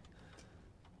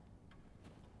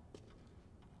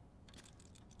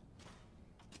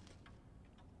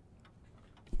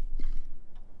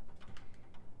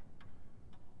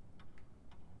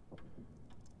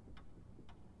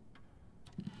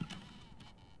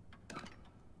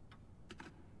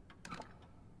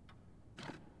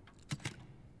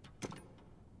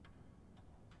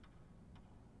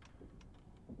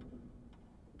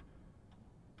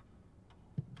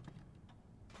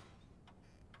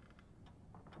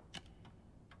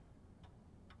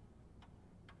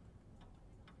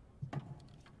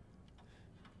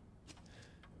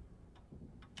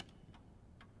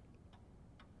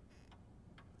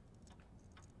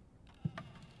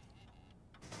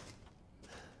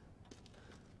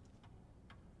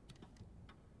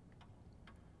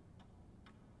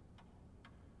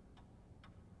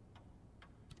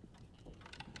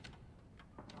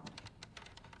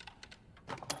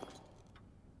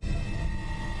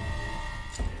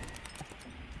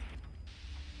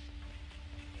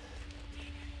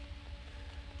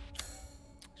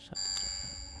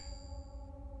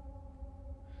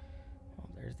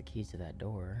 keys to that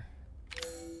door.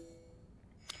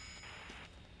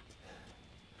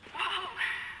 Whoa,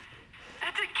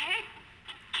 that's a kid.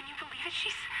 Can you believe it?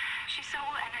 She's so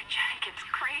energetic. It's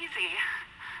crazy.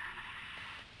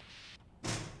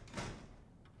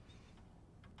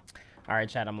 All right,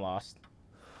 chat, I'm lost.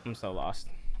 I'm so lost.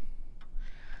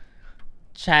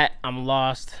 Chat, I'm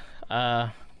lost.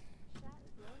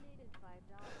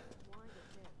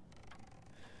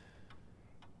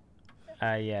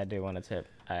 Yeah, I do want a tip.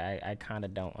 I kind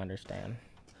of don't understand.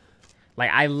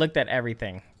 Like, I looked at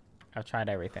everything. I've tried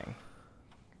everything.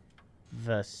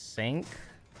 The sink.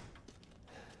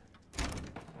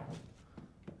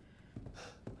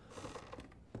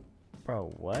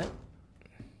 Bro, what?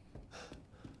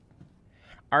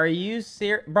 Are you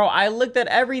serious? Bro, I looked at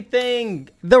everything.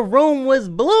 The room was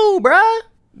blue, bruh.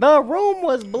 The room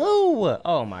was blue.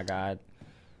 Oh, my God.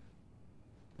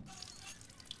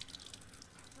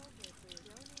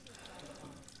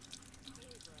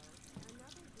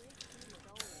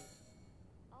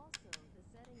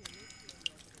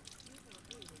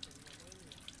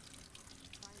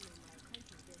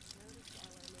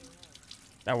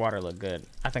 That water looked good.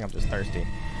 I think I'm just thirsty.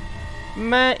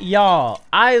 Man, y'all,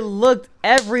 I looked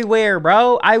everywhere,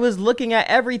 bro. I was looking at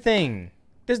everything.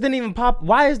 This didn't even pop.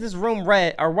 Why is this room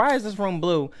red, or why is this room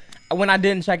blue when I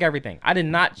didn't check everything? I did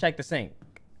not check the sink.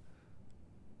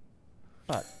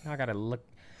 Fuck. Now I gotta look.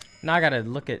 Now I gotta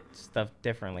look at stuff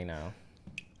differently now.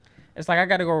 It's like I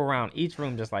gotta go around each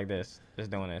room just like this. Just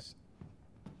doing this.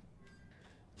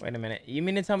 Wait a minute. You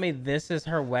mean to tell me this is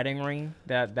her wedding ring?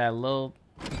 That little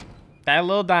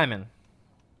diamond.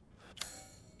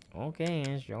 Okay,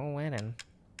 it's your wedding.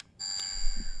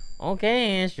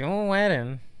 Okay, it's your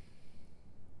wedding.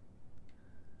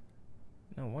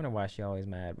 No wonder why she always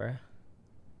mad, bruh.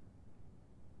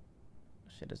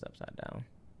 Shit is upside down.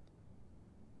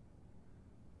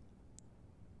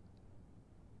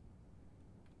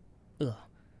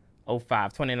 Ugh.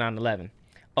 05 29 11.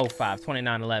 05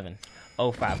 29 11.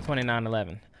 05 29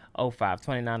 11. 05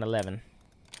 29 11.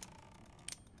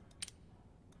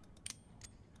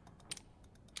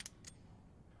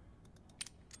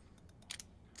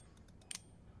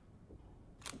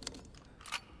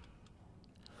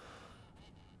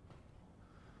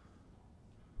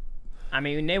 I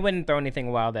mean, they wouldn't throw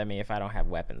anything wild at me if I don't have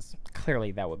weapons.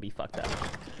 Clearly, that would be fucked up.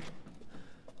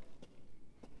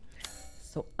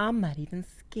 So I'm not even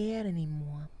scared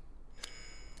anymore.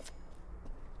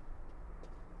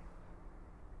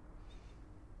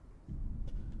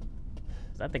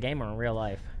 Is that the game or in real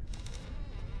life?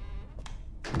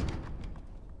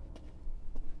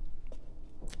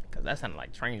 Cause that sounded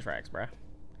like train tracks, bruh.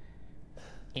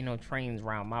 Ain't no trains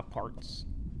around my parts.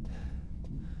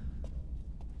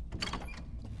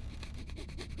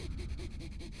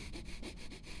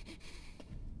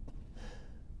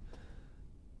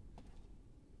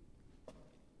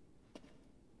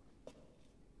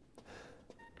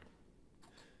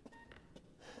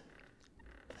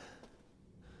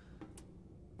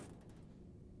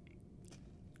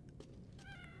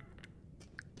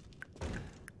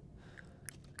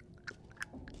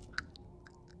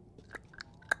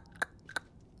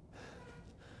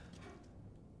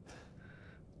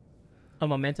 A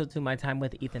memento to my time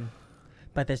with Ethan,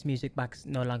 but this music box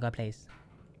no longer plays.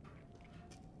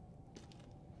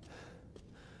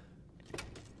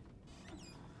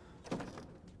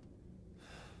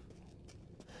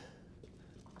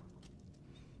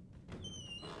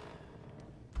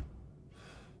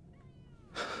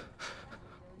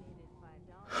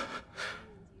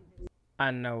 I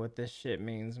know what this shit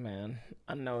means, man.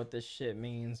 I know what this shit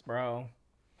means, bro.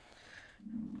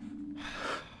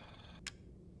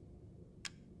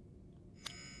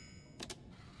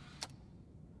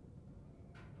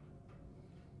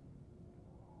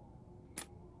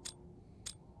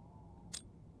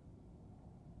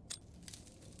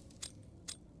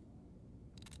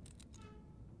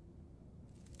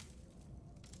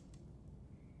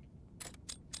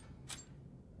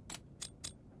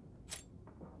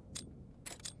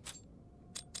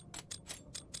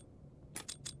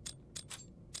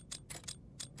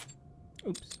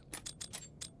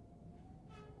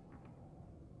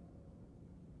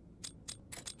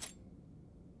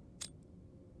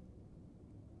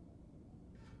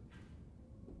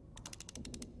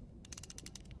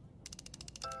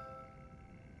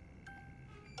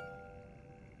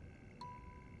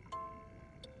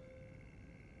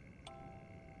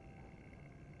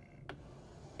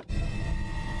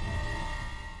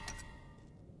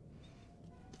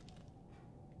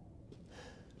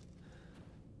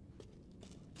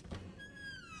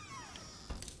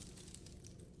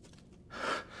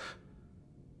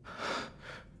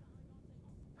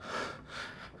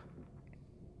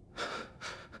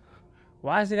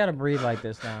 Why has he got to breathe like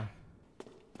this now?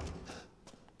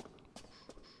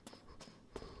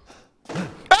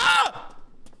 Ah!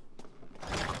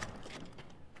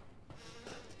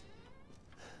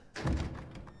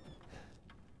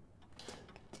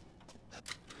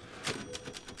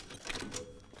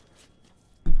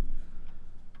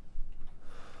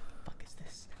 Fuck is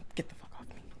this? Get the fuck off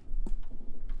me.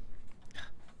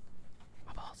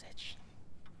 My balls itch.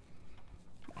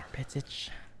 My armpits itch.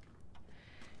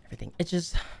 Everything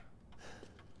itches.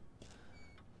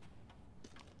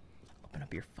 Open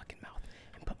up your fucking mouth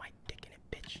and put my dick in it,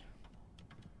 bitch.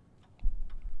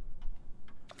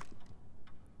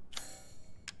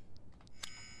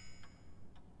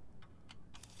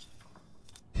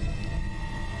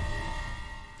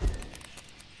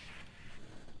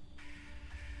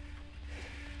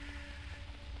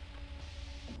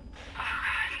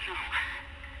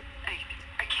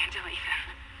 I can't delete them.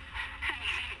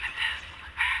 Anything but this.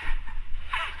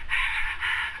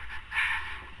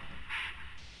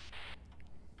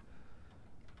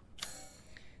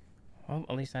 Well,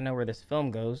 at least I know where this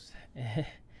film goes.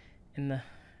 in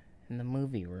the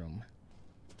movie room.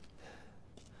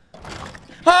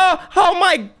 Oh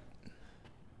my!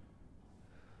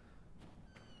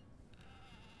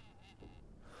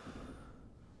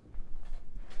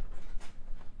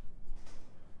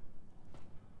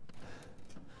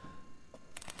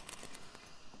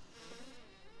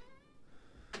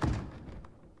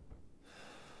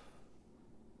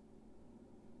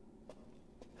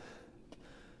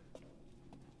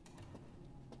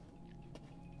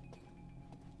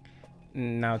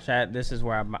 No, chat, this is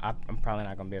where I'm probably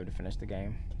not gonna be able to finish the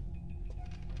game.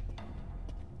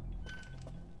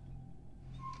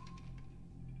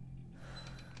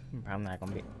 I'm not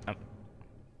gonna be.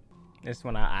 This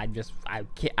one, I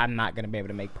can't. I'm not gonna be able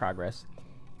to make progress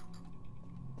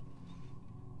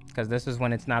because this is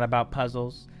when it's not about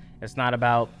puzzles. It's not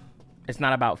about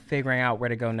figuring out where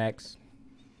to go next.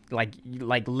 Like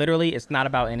literally, it's not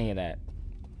about any of that.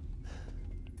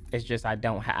 It's just I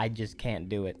just can't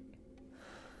do it.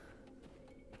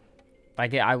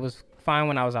 Like, I was fine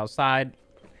when I was outside.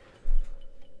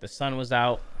 The sun was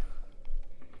out.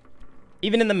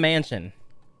 Even in the mansion.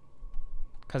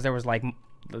 Because there was, like,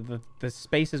 the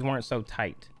spaces weren't so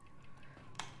tight.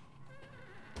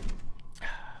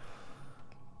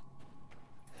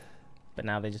 But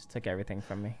now they just took everything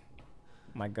from me.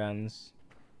 My guns.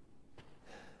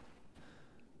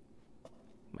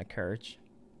 My courage.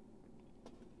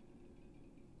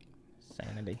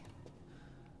 Sanity.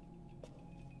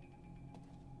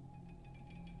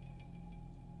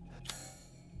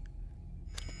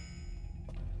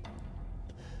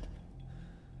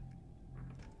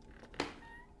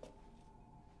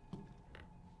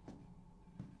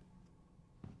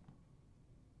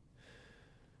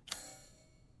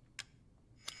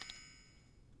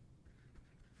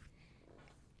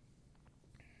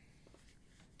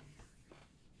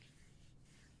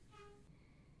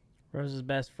 Rose's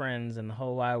best friends in the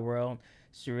whole wide world.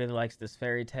 She really likes this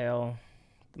fairy tale.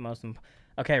 The most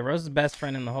okay, Rose's best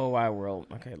friend in the whole wide world.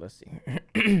 Okay, let's see.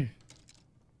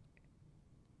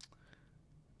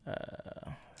 How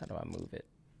do I move it?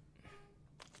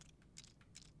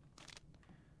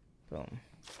 Boom.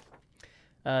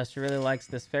 She really likes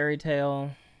this fairy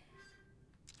tale.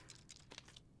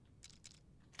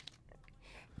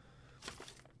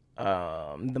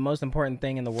 The most important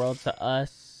thing in the world to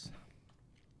us.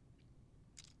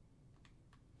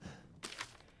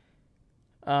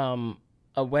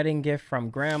 A wedding gift from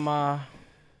Grandma.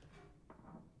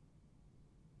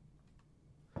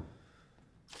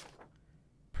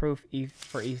 Proof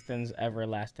for Ethan's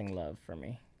everlasting love for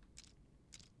me.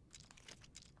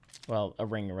 Well, a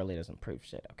ring really doesn't prove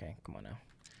shit. Okay, come on now.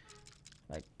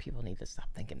 Like, people need to stop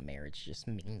thinking marriage just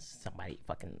means somebody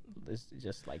fucking... It's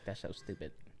just like, that show's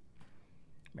stupid.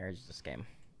 Marriage is a scam.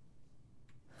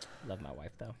 Love my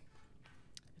wife, though.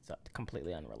 It's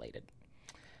completely unrelated.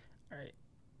 Alright.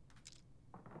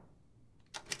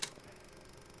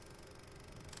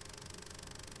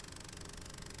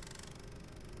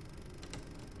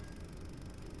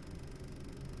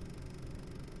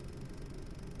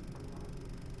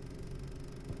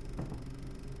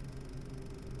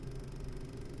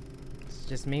 It's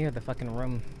just me or the fucking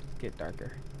room get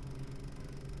darker.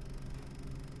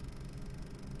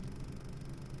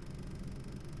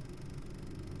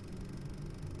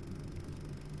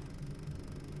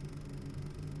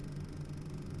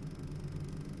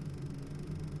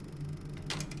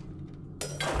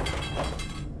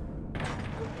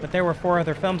 But there were 4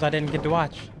 other films I didn't get to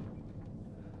watch.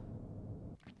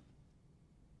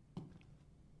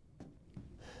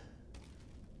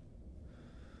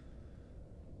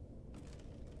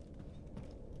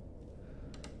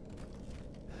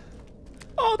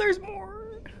 Oh, there's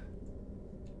more.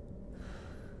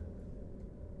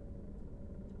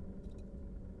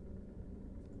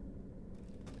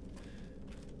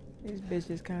 This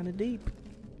bitch is kind of deep.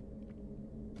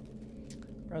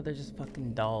 Bro, they're just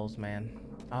fucking dolls, man.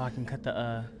 Oh, I can cut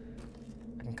the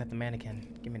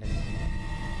mannequin. Give me this.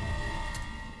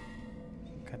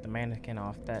 Cut the mannequin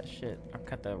off that shit. I'll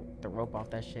cut the rope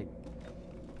off that shit.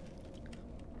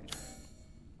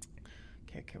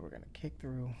 Okay, we're gonna kick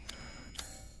through.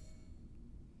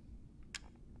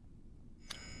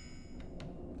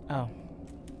 Oh.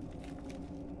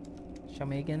 Show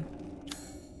me again.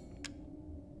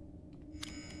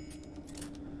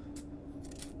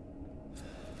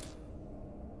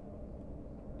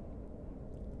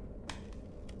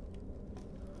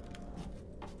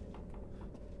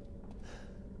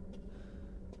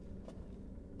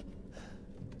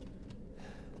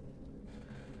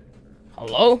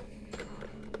 Hello?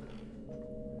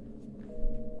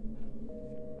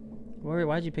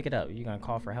 Why'd you pick it up? You gonna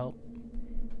call for help?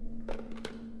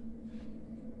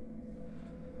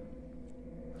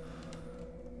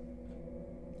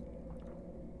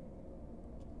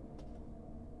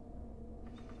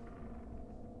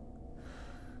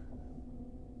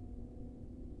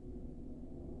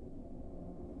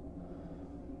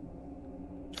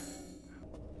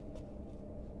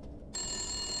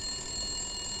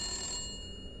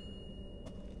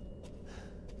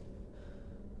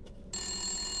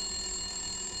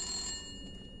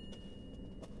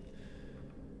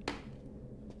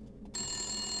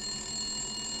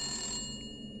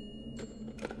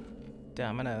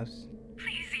 Dominoes.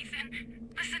 Please, Ethan,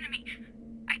 listen to me.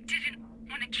 I didn't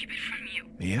want to keep it from you.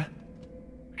 Mia?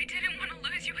 I didn't want to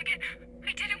lose you again.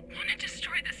 I didn't want to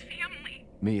destroy this family.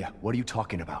 Mia, what are you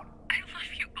talking about? I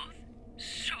love you both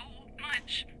so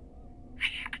much. I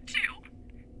had to.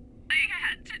 I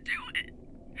had to do it.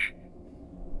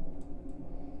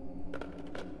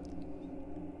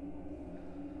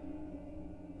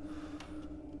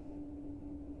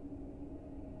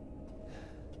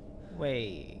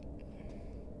 Wait.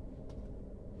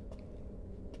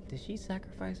 Did she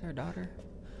sacrifice her daughter?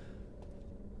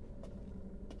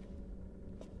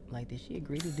 Like, did she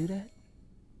agree to do that?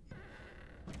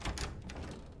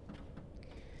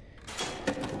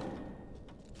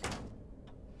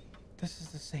 This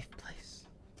is a safe place.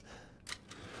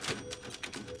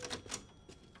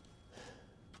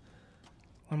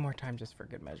 One more time just for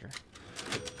good measure.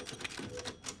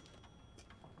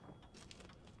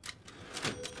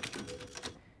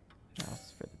 Now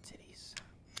it's for the titties.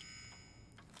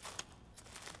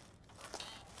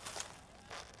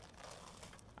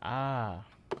 Ah.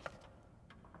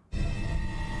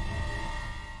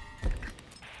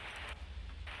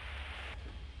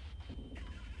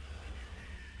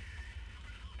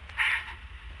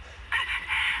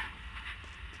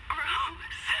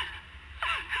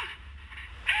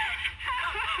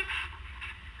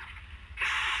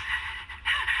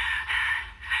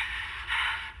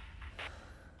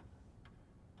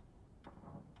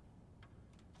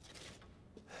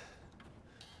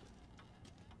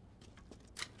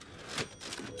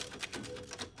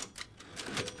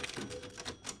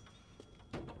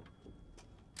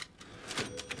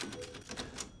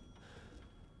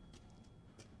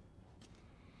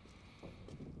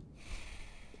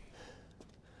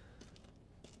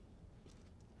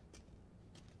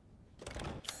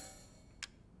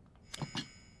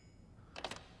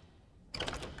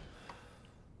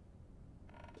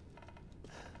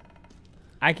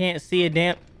 I can't see a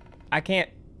damn... I can't...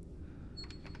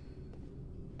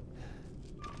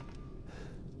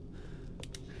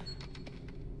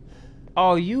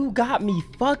 Oh, you got me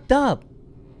fucked up.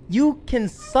 You can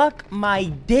suck my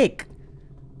dick.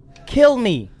 Kill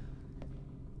me.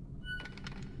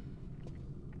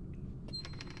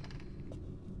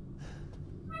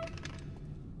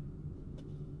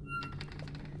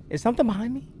 Is something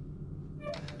behind me?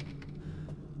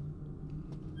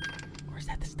 Or is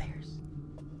that the stairs?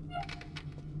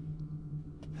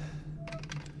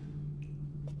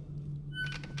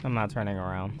 I'm not turning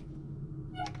around.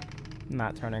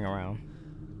 Not turning around.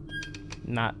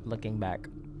 Not looking back.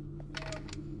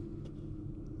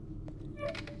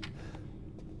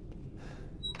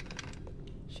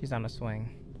 She's on a swing.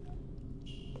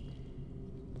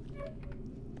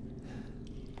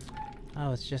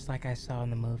 Oh, it's just like I saw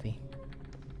in the movie.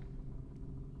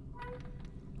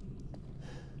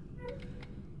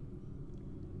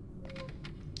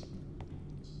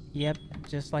 Yep,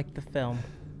 just like the film.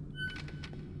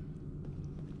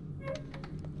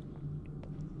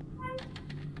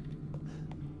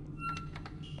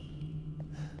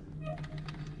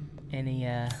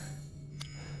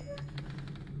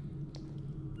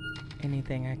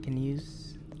 Anything I can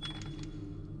use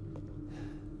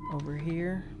over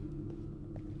here?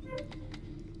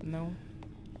 No.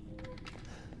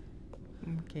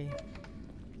 Okay.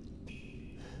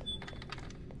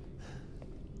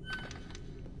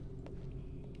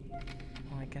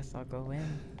 Well, I guess I'll go in.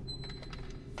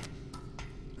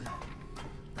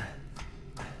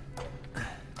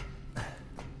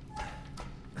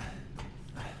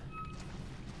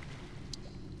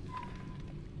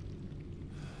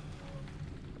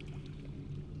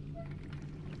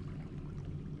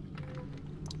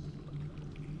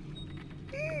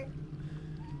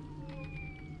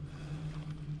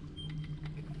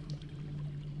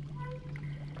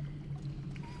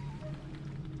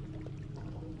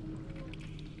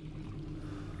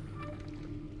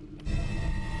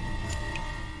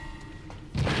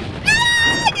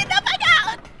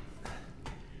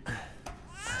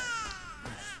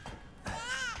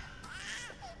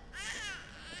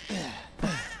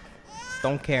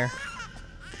 Don't care.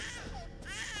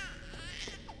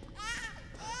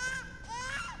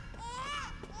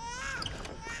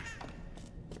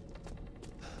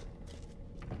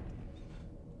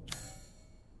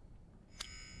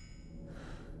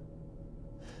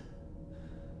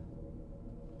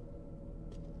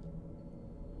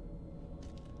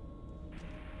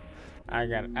 I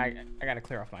gotta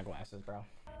clear off my glasses, bro.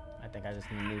 I think I just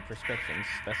need new prescriptions.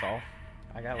 That's all.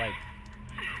 I got like,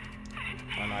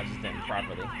 oh no, I just didn't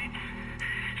properly.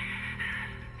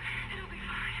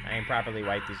 I ain't properly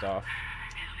wiped these off.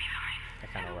 I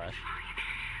kind of rushed.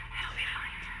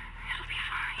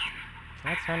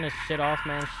 Can I turn this shit off,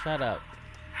 man? Shut up.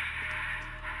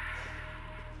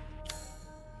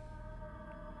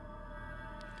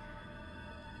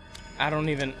 I don't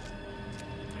even.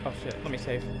 Oh shit, let me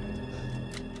save.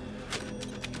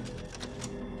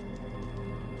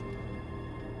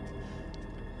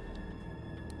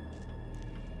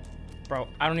 Bro,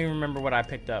 I don't even remember what I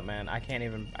picked up, man. I can't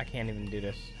even do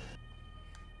this.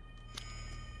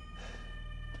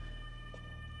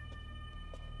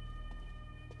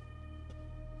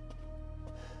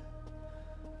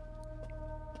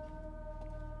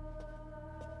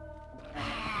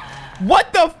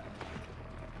 What the f—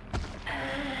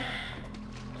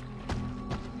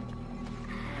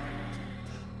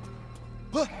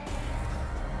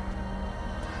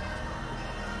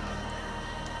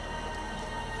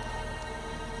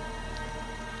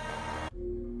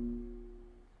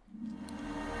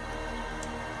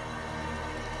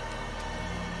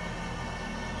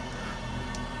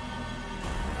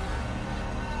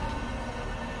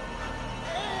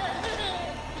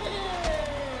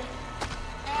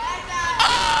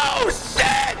 Oh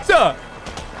shit!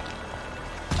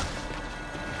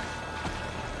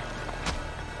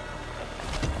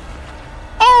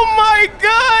 Oh my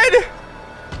god!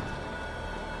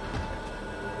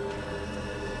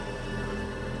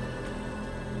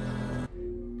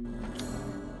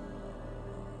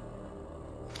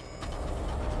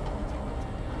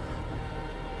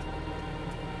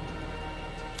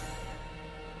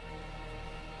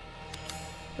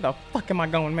 Where the fuck am I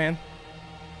going, man?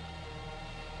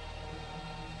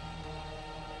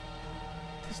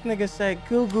 This nigga said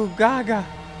goo goo gaga.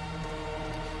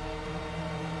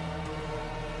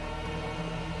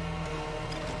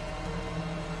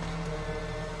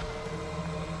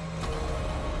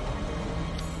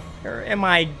 Where am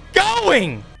I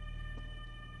going?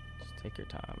 Just take your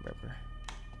time, brother.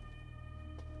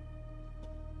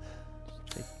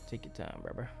 Just take your time,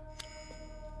 brother.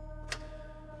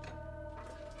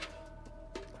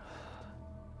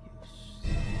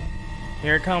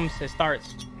 Here it comes. It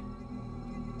starts.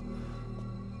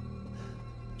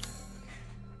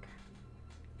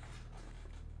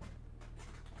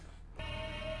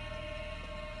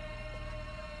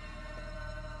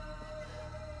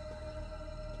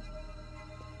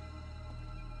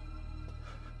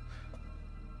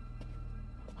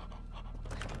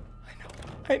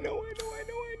 I know.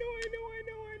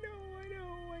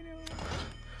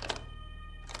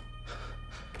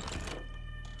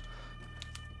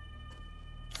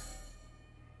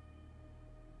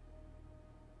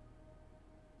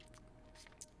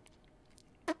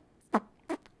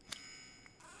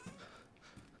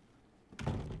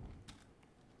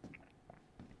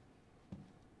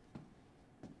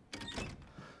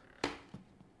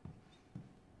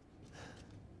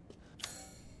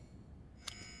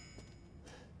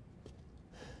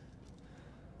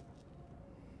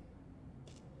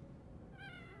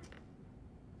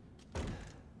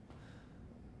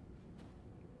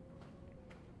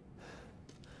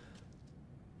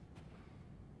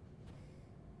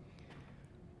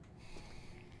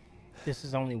 This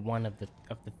is only one of the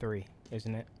three,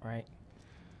 isn't it? Right?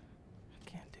 I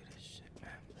can't do this shit,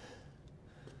 man.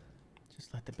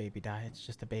 Just let the baby die. It's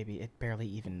just a baby. It barely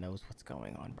even knows what's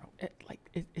going on, bro. It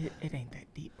ain't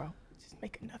that deep, bro. Just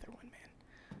make another one, man.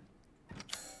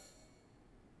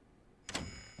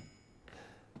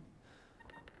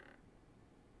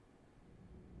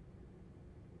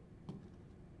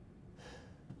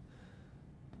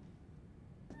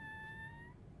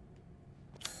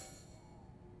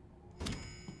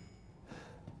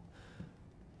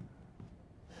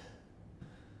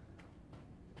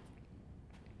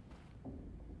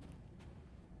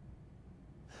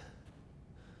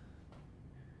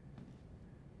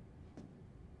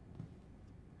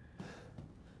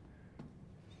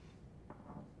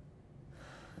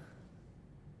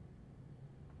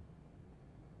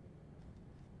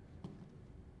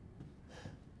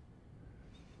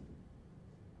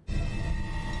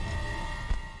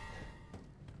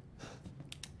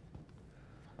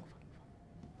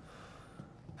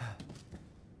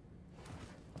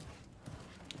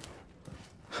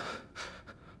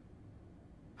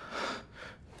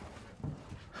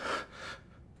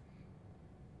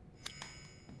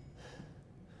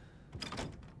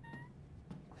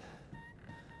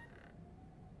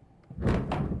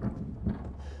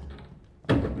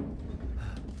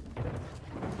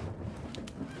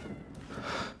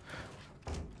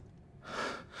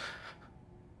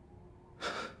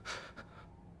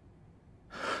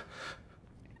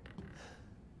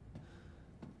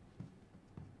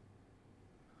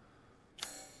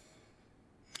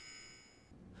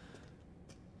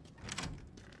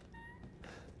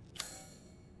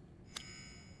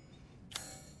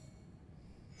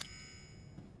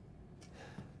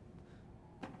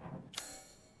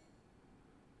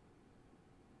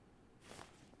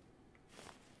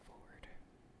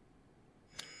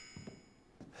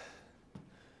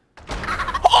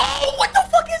 Oh, what the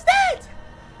fuck is that?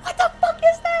 What the fuck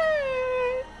is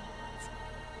that?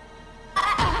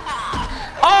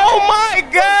 Oh my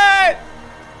god!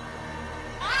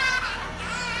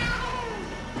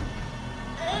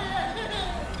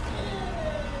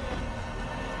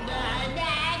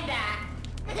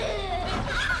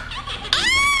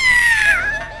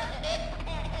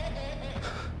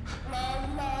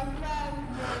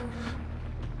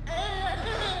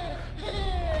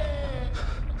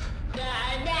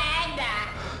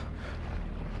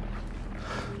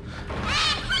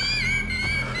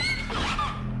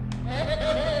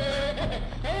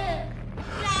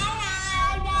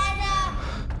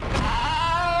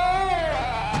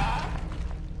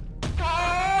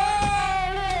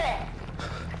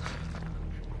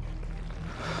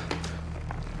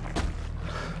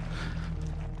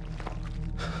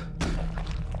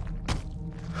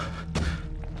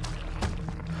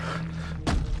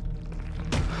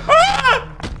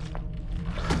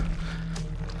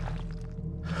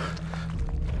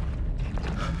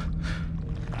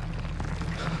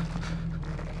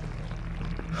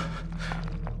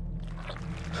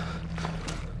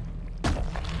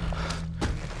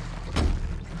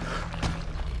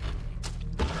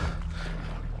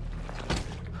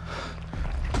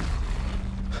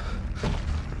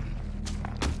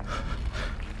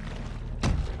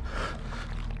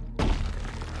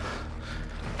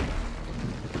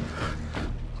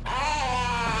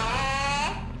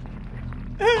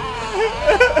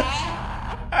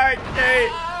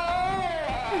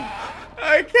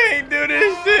 I can't do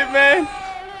this shit, man.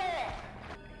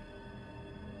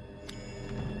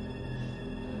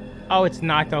 Oh, it's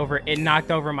knocked over. It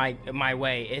knocked over my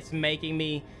way. It's making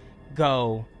me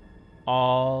go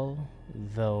all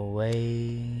the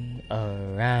way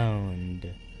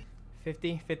around.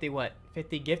 50? 50 what?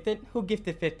 50 gifted? Who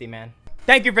gifted 50, man?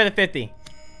 Thank you for the 50.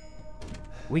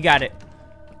 We got it.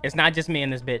 It's not just me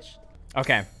and this bitch.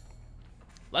 Okay.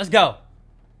 Let's go.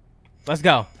 Let's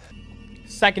go.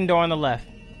 Second door on the left.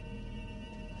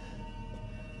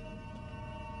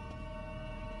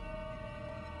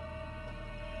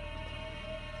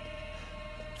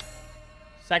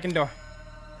 Second door.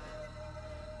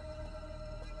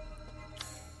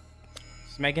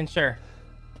 Just making sure.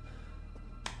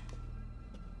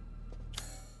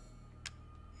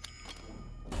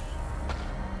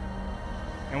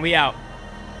 And we out.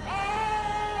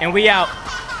 And we out.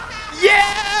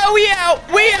 Yeah, we out.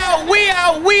 We out. We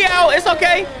out. We out. It's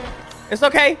okay. It's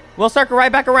okay. We'll circle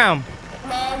right back around.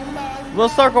 We'll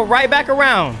circle right back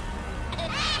around.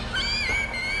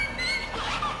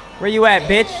 Where you at,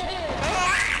 bitch?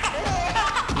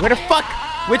 Where the fuck?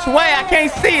 Which way? I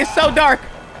can't see. It's so dark.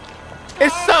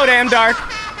 It's so damn dark.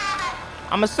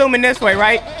 I'm assuming this way,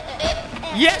 right?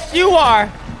 Yes, you are.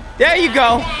 There you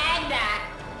go.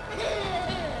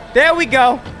 There we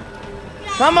go.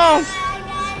 Come on.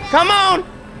 Come on.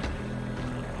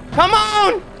 Come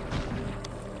on.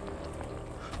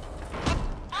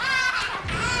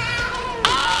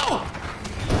 Oh!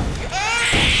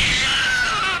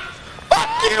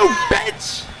 Fuck you,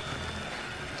 bitch.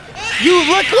 You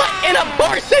look like an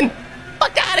abortion.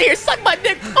 Fuck out of here. Suck my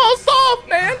dick all soft,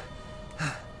 man.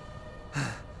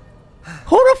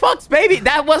 Who the fuck's baby?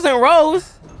 That wasn't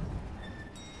Rose.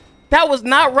 That was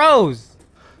not Rose.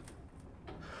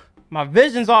 My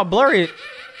vision's all blurry.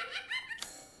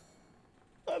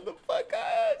 Motherfucker,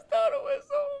 I thought it was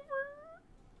over.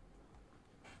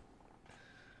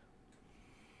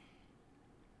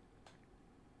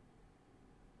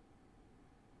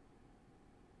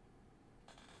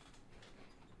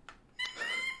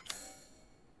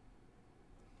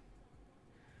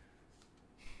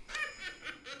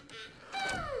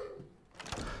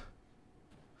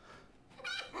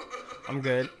 I'm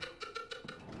good.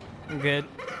 I'm good.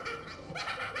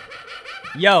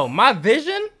 Yo, my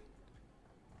vision?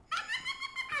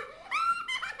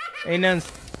 Ain't nothing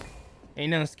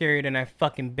scarier than that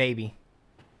fucking baby.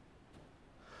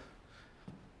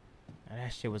 Now,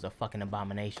 that shit was a fucking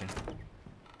abomination.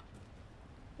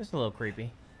 It's a little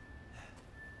creepy.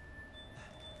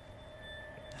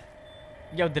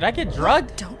 Yo, did I get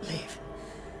drugged? Don't leave.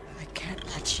 I can't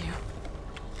let you.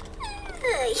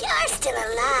 You're still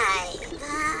alive,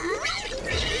 huh?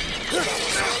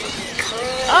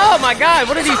 Oh my god,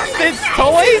 what are these Fitz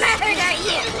toys?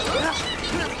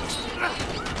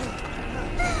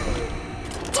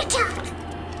 TikTok!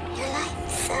 Your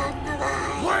life's on the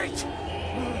line. Wait!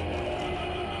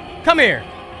 Come here.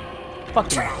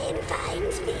 Fuck you. Try and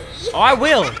find me. Oh, I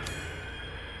will.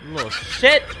 You little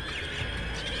shit.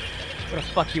 Where the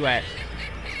fuck you at?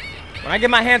 When I get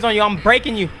my hands on you, I'm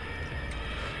breaking you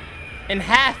in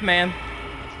half, man.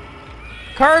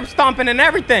 Curb stomping and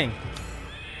everything.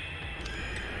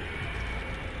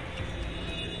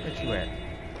 Where you at?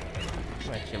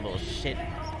 Where at, you little shit?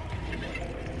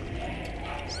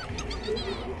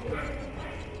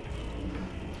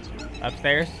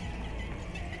 Upstairs?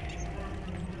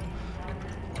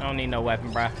 I don't need no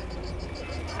weapon, bruh.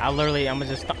 I'm gonna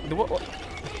just stop. What?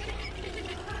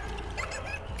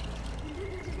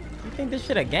 You think this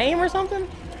shit a game or something?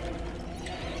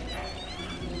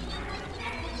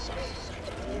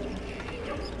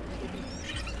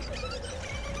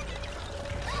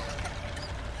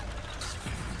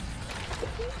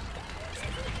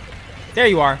 There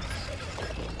you are.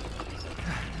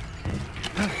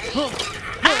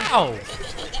 Ow!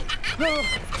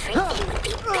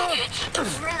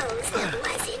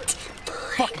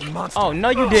 Fucking monster. Oh, no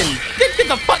you didn't. Get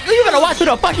the fuck. You better watch who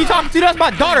the fuck you talking to. That's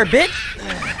my daughter, bitch.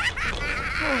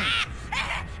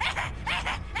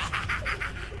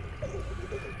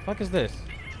 Fuck is this?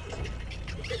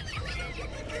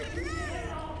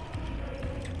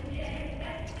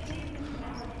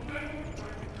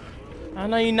 I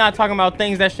know you're not talking about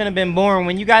things that shouldn't have been born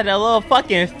when you got that little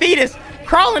fucking fetus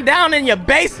crawling down in your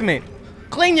basement.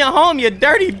 Clean your home, you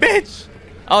dirty bitch.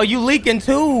 Oh, you leaking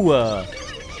too.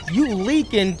 You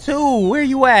leaking too. Where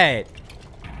you at?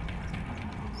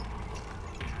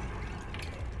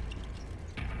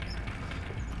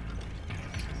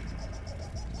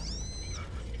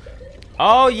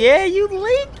 Oh, yeah, you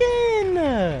leaking.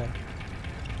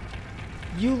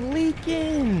 You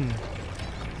leaking.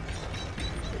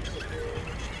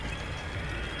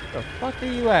 The fuck are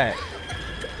you at?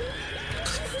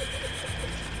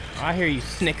 Oh, I hear you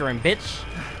snickering, bitch.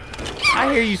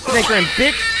 I hear you snickering,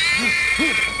 bitch.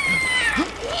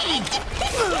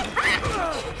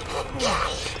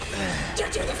 You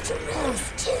do this to Rose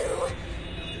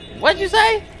too. What'd you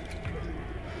say?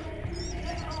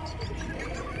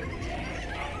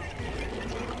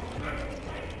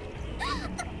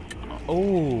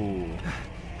 Oh.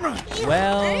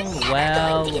 Well.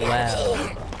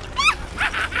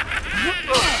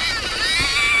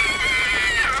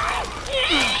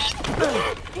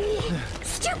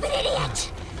 Stupid idiot!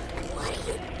 What are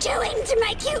you doing to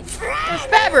my cute friend?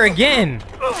 Stab her again.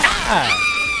 Ah.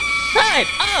 Shut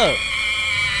up.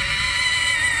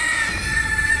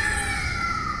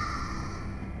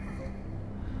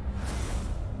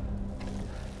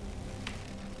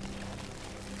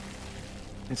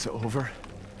 It's over.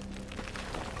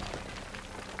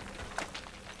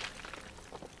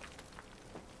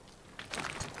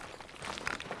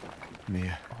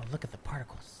 Mia. Oh, look at the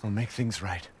particles. I'll make things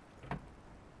right.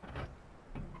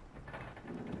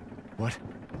 What?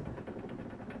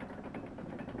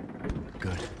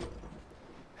 Good.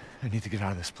 I need to get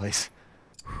out of this place.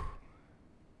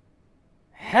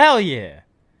 Hell yeah.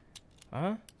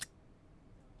 Huh?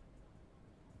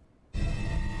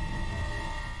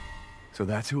 So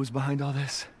that's who was behind all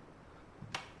this?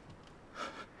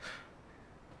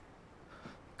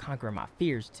 Conquering my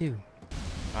fears, too.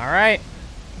 All right.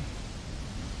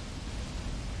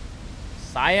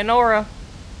 Sayonara.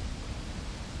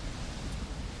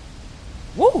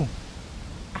 Woo.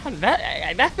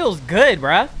 That feels good,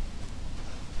 bruh.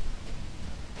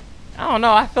 I don't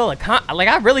know. I feel like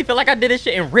I really feel like I did this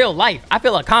shit in real life. I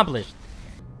feel accomplished.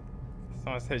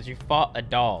 Someone says you fought a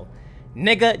doll.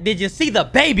 Nigga, did you see the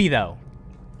baby though?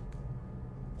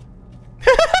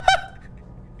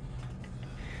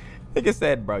 Nigga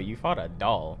said, bro, you fought a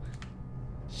doll.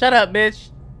 Shut up, bitch.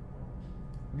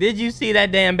 Did you see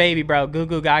that damn baby, bro? Goo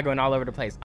goo gaga and all over the place.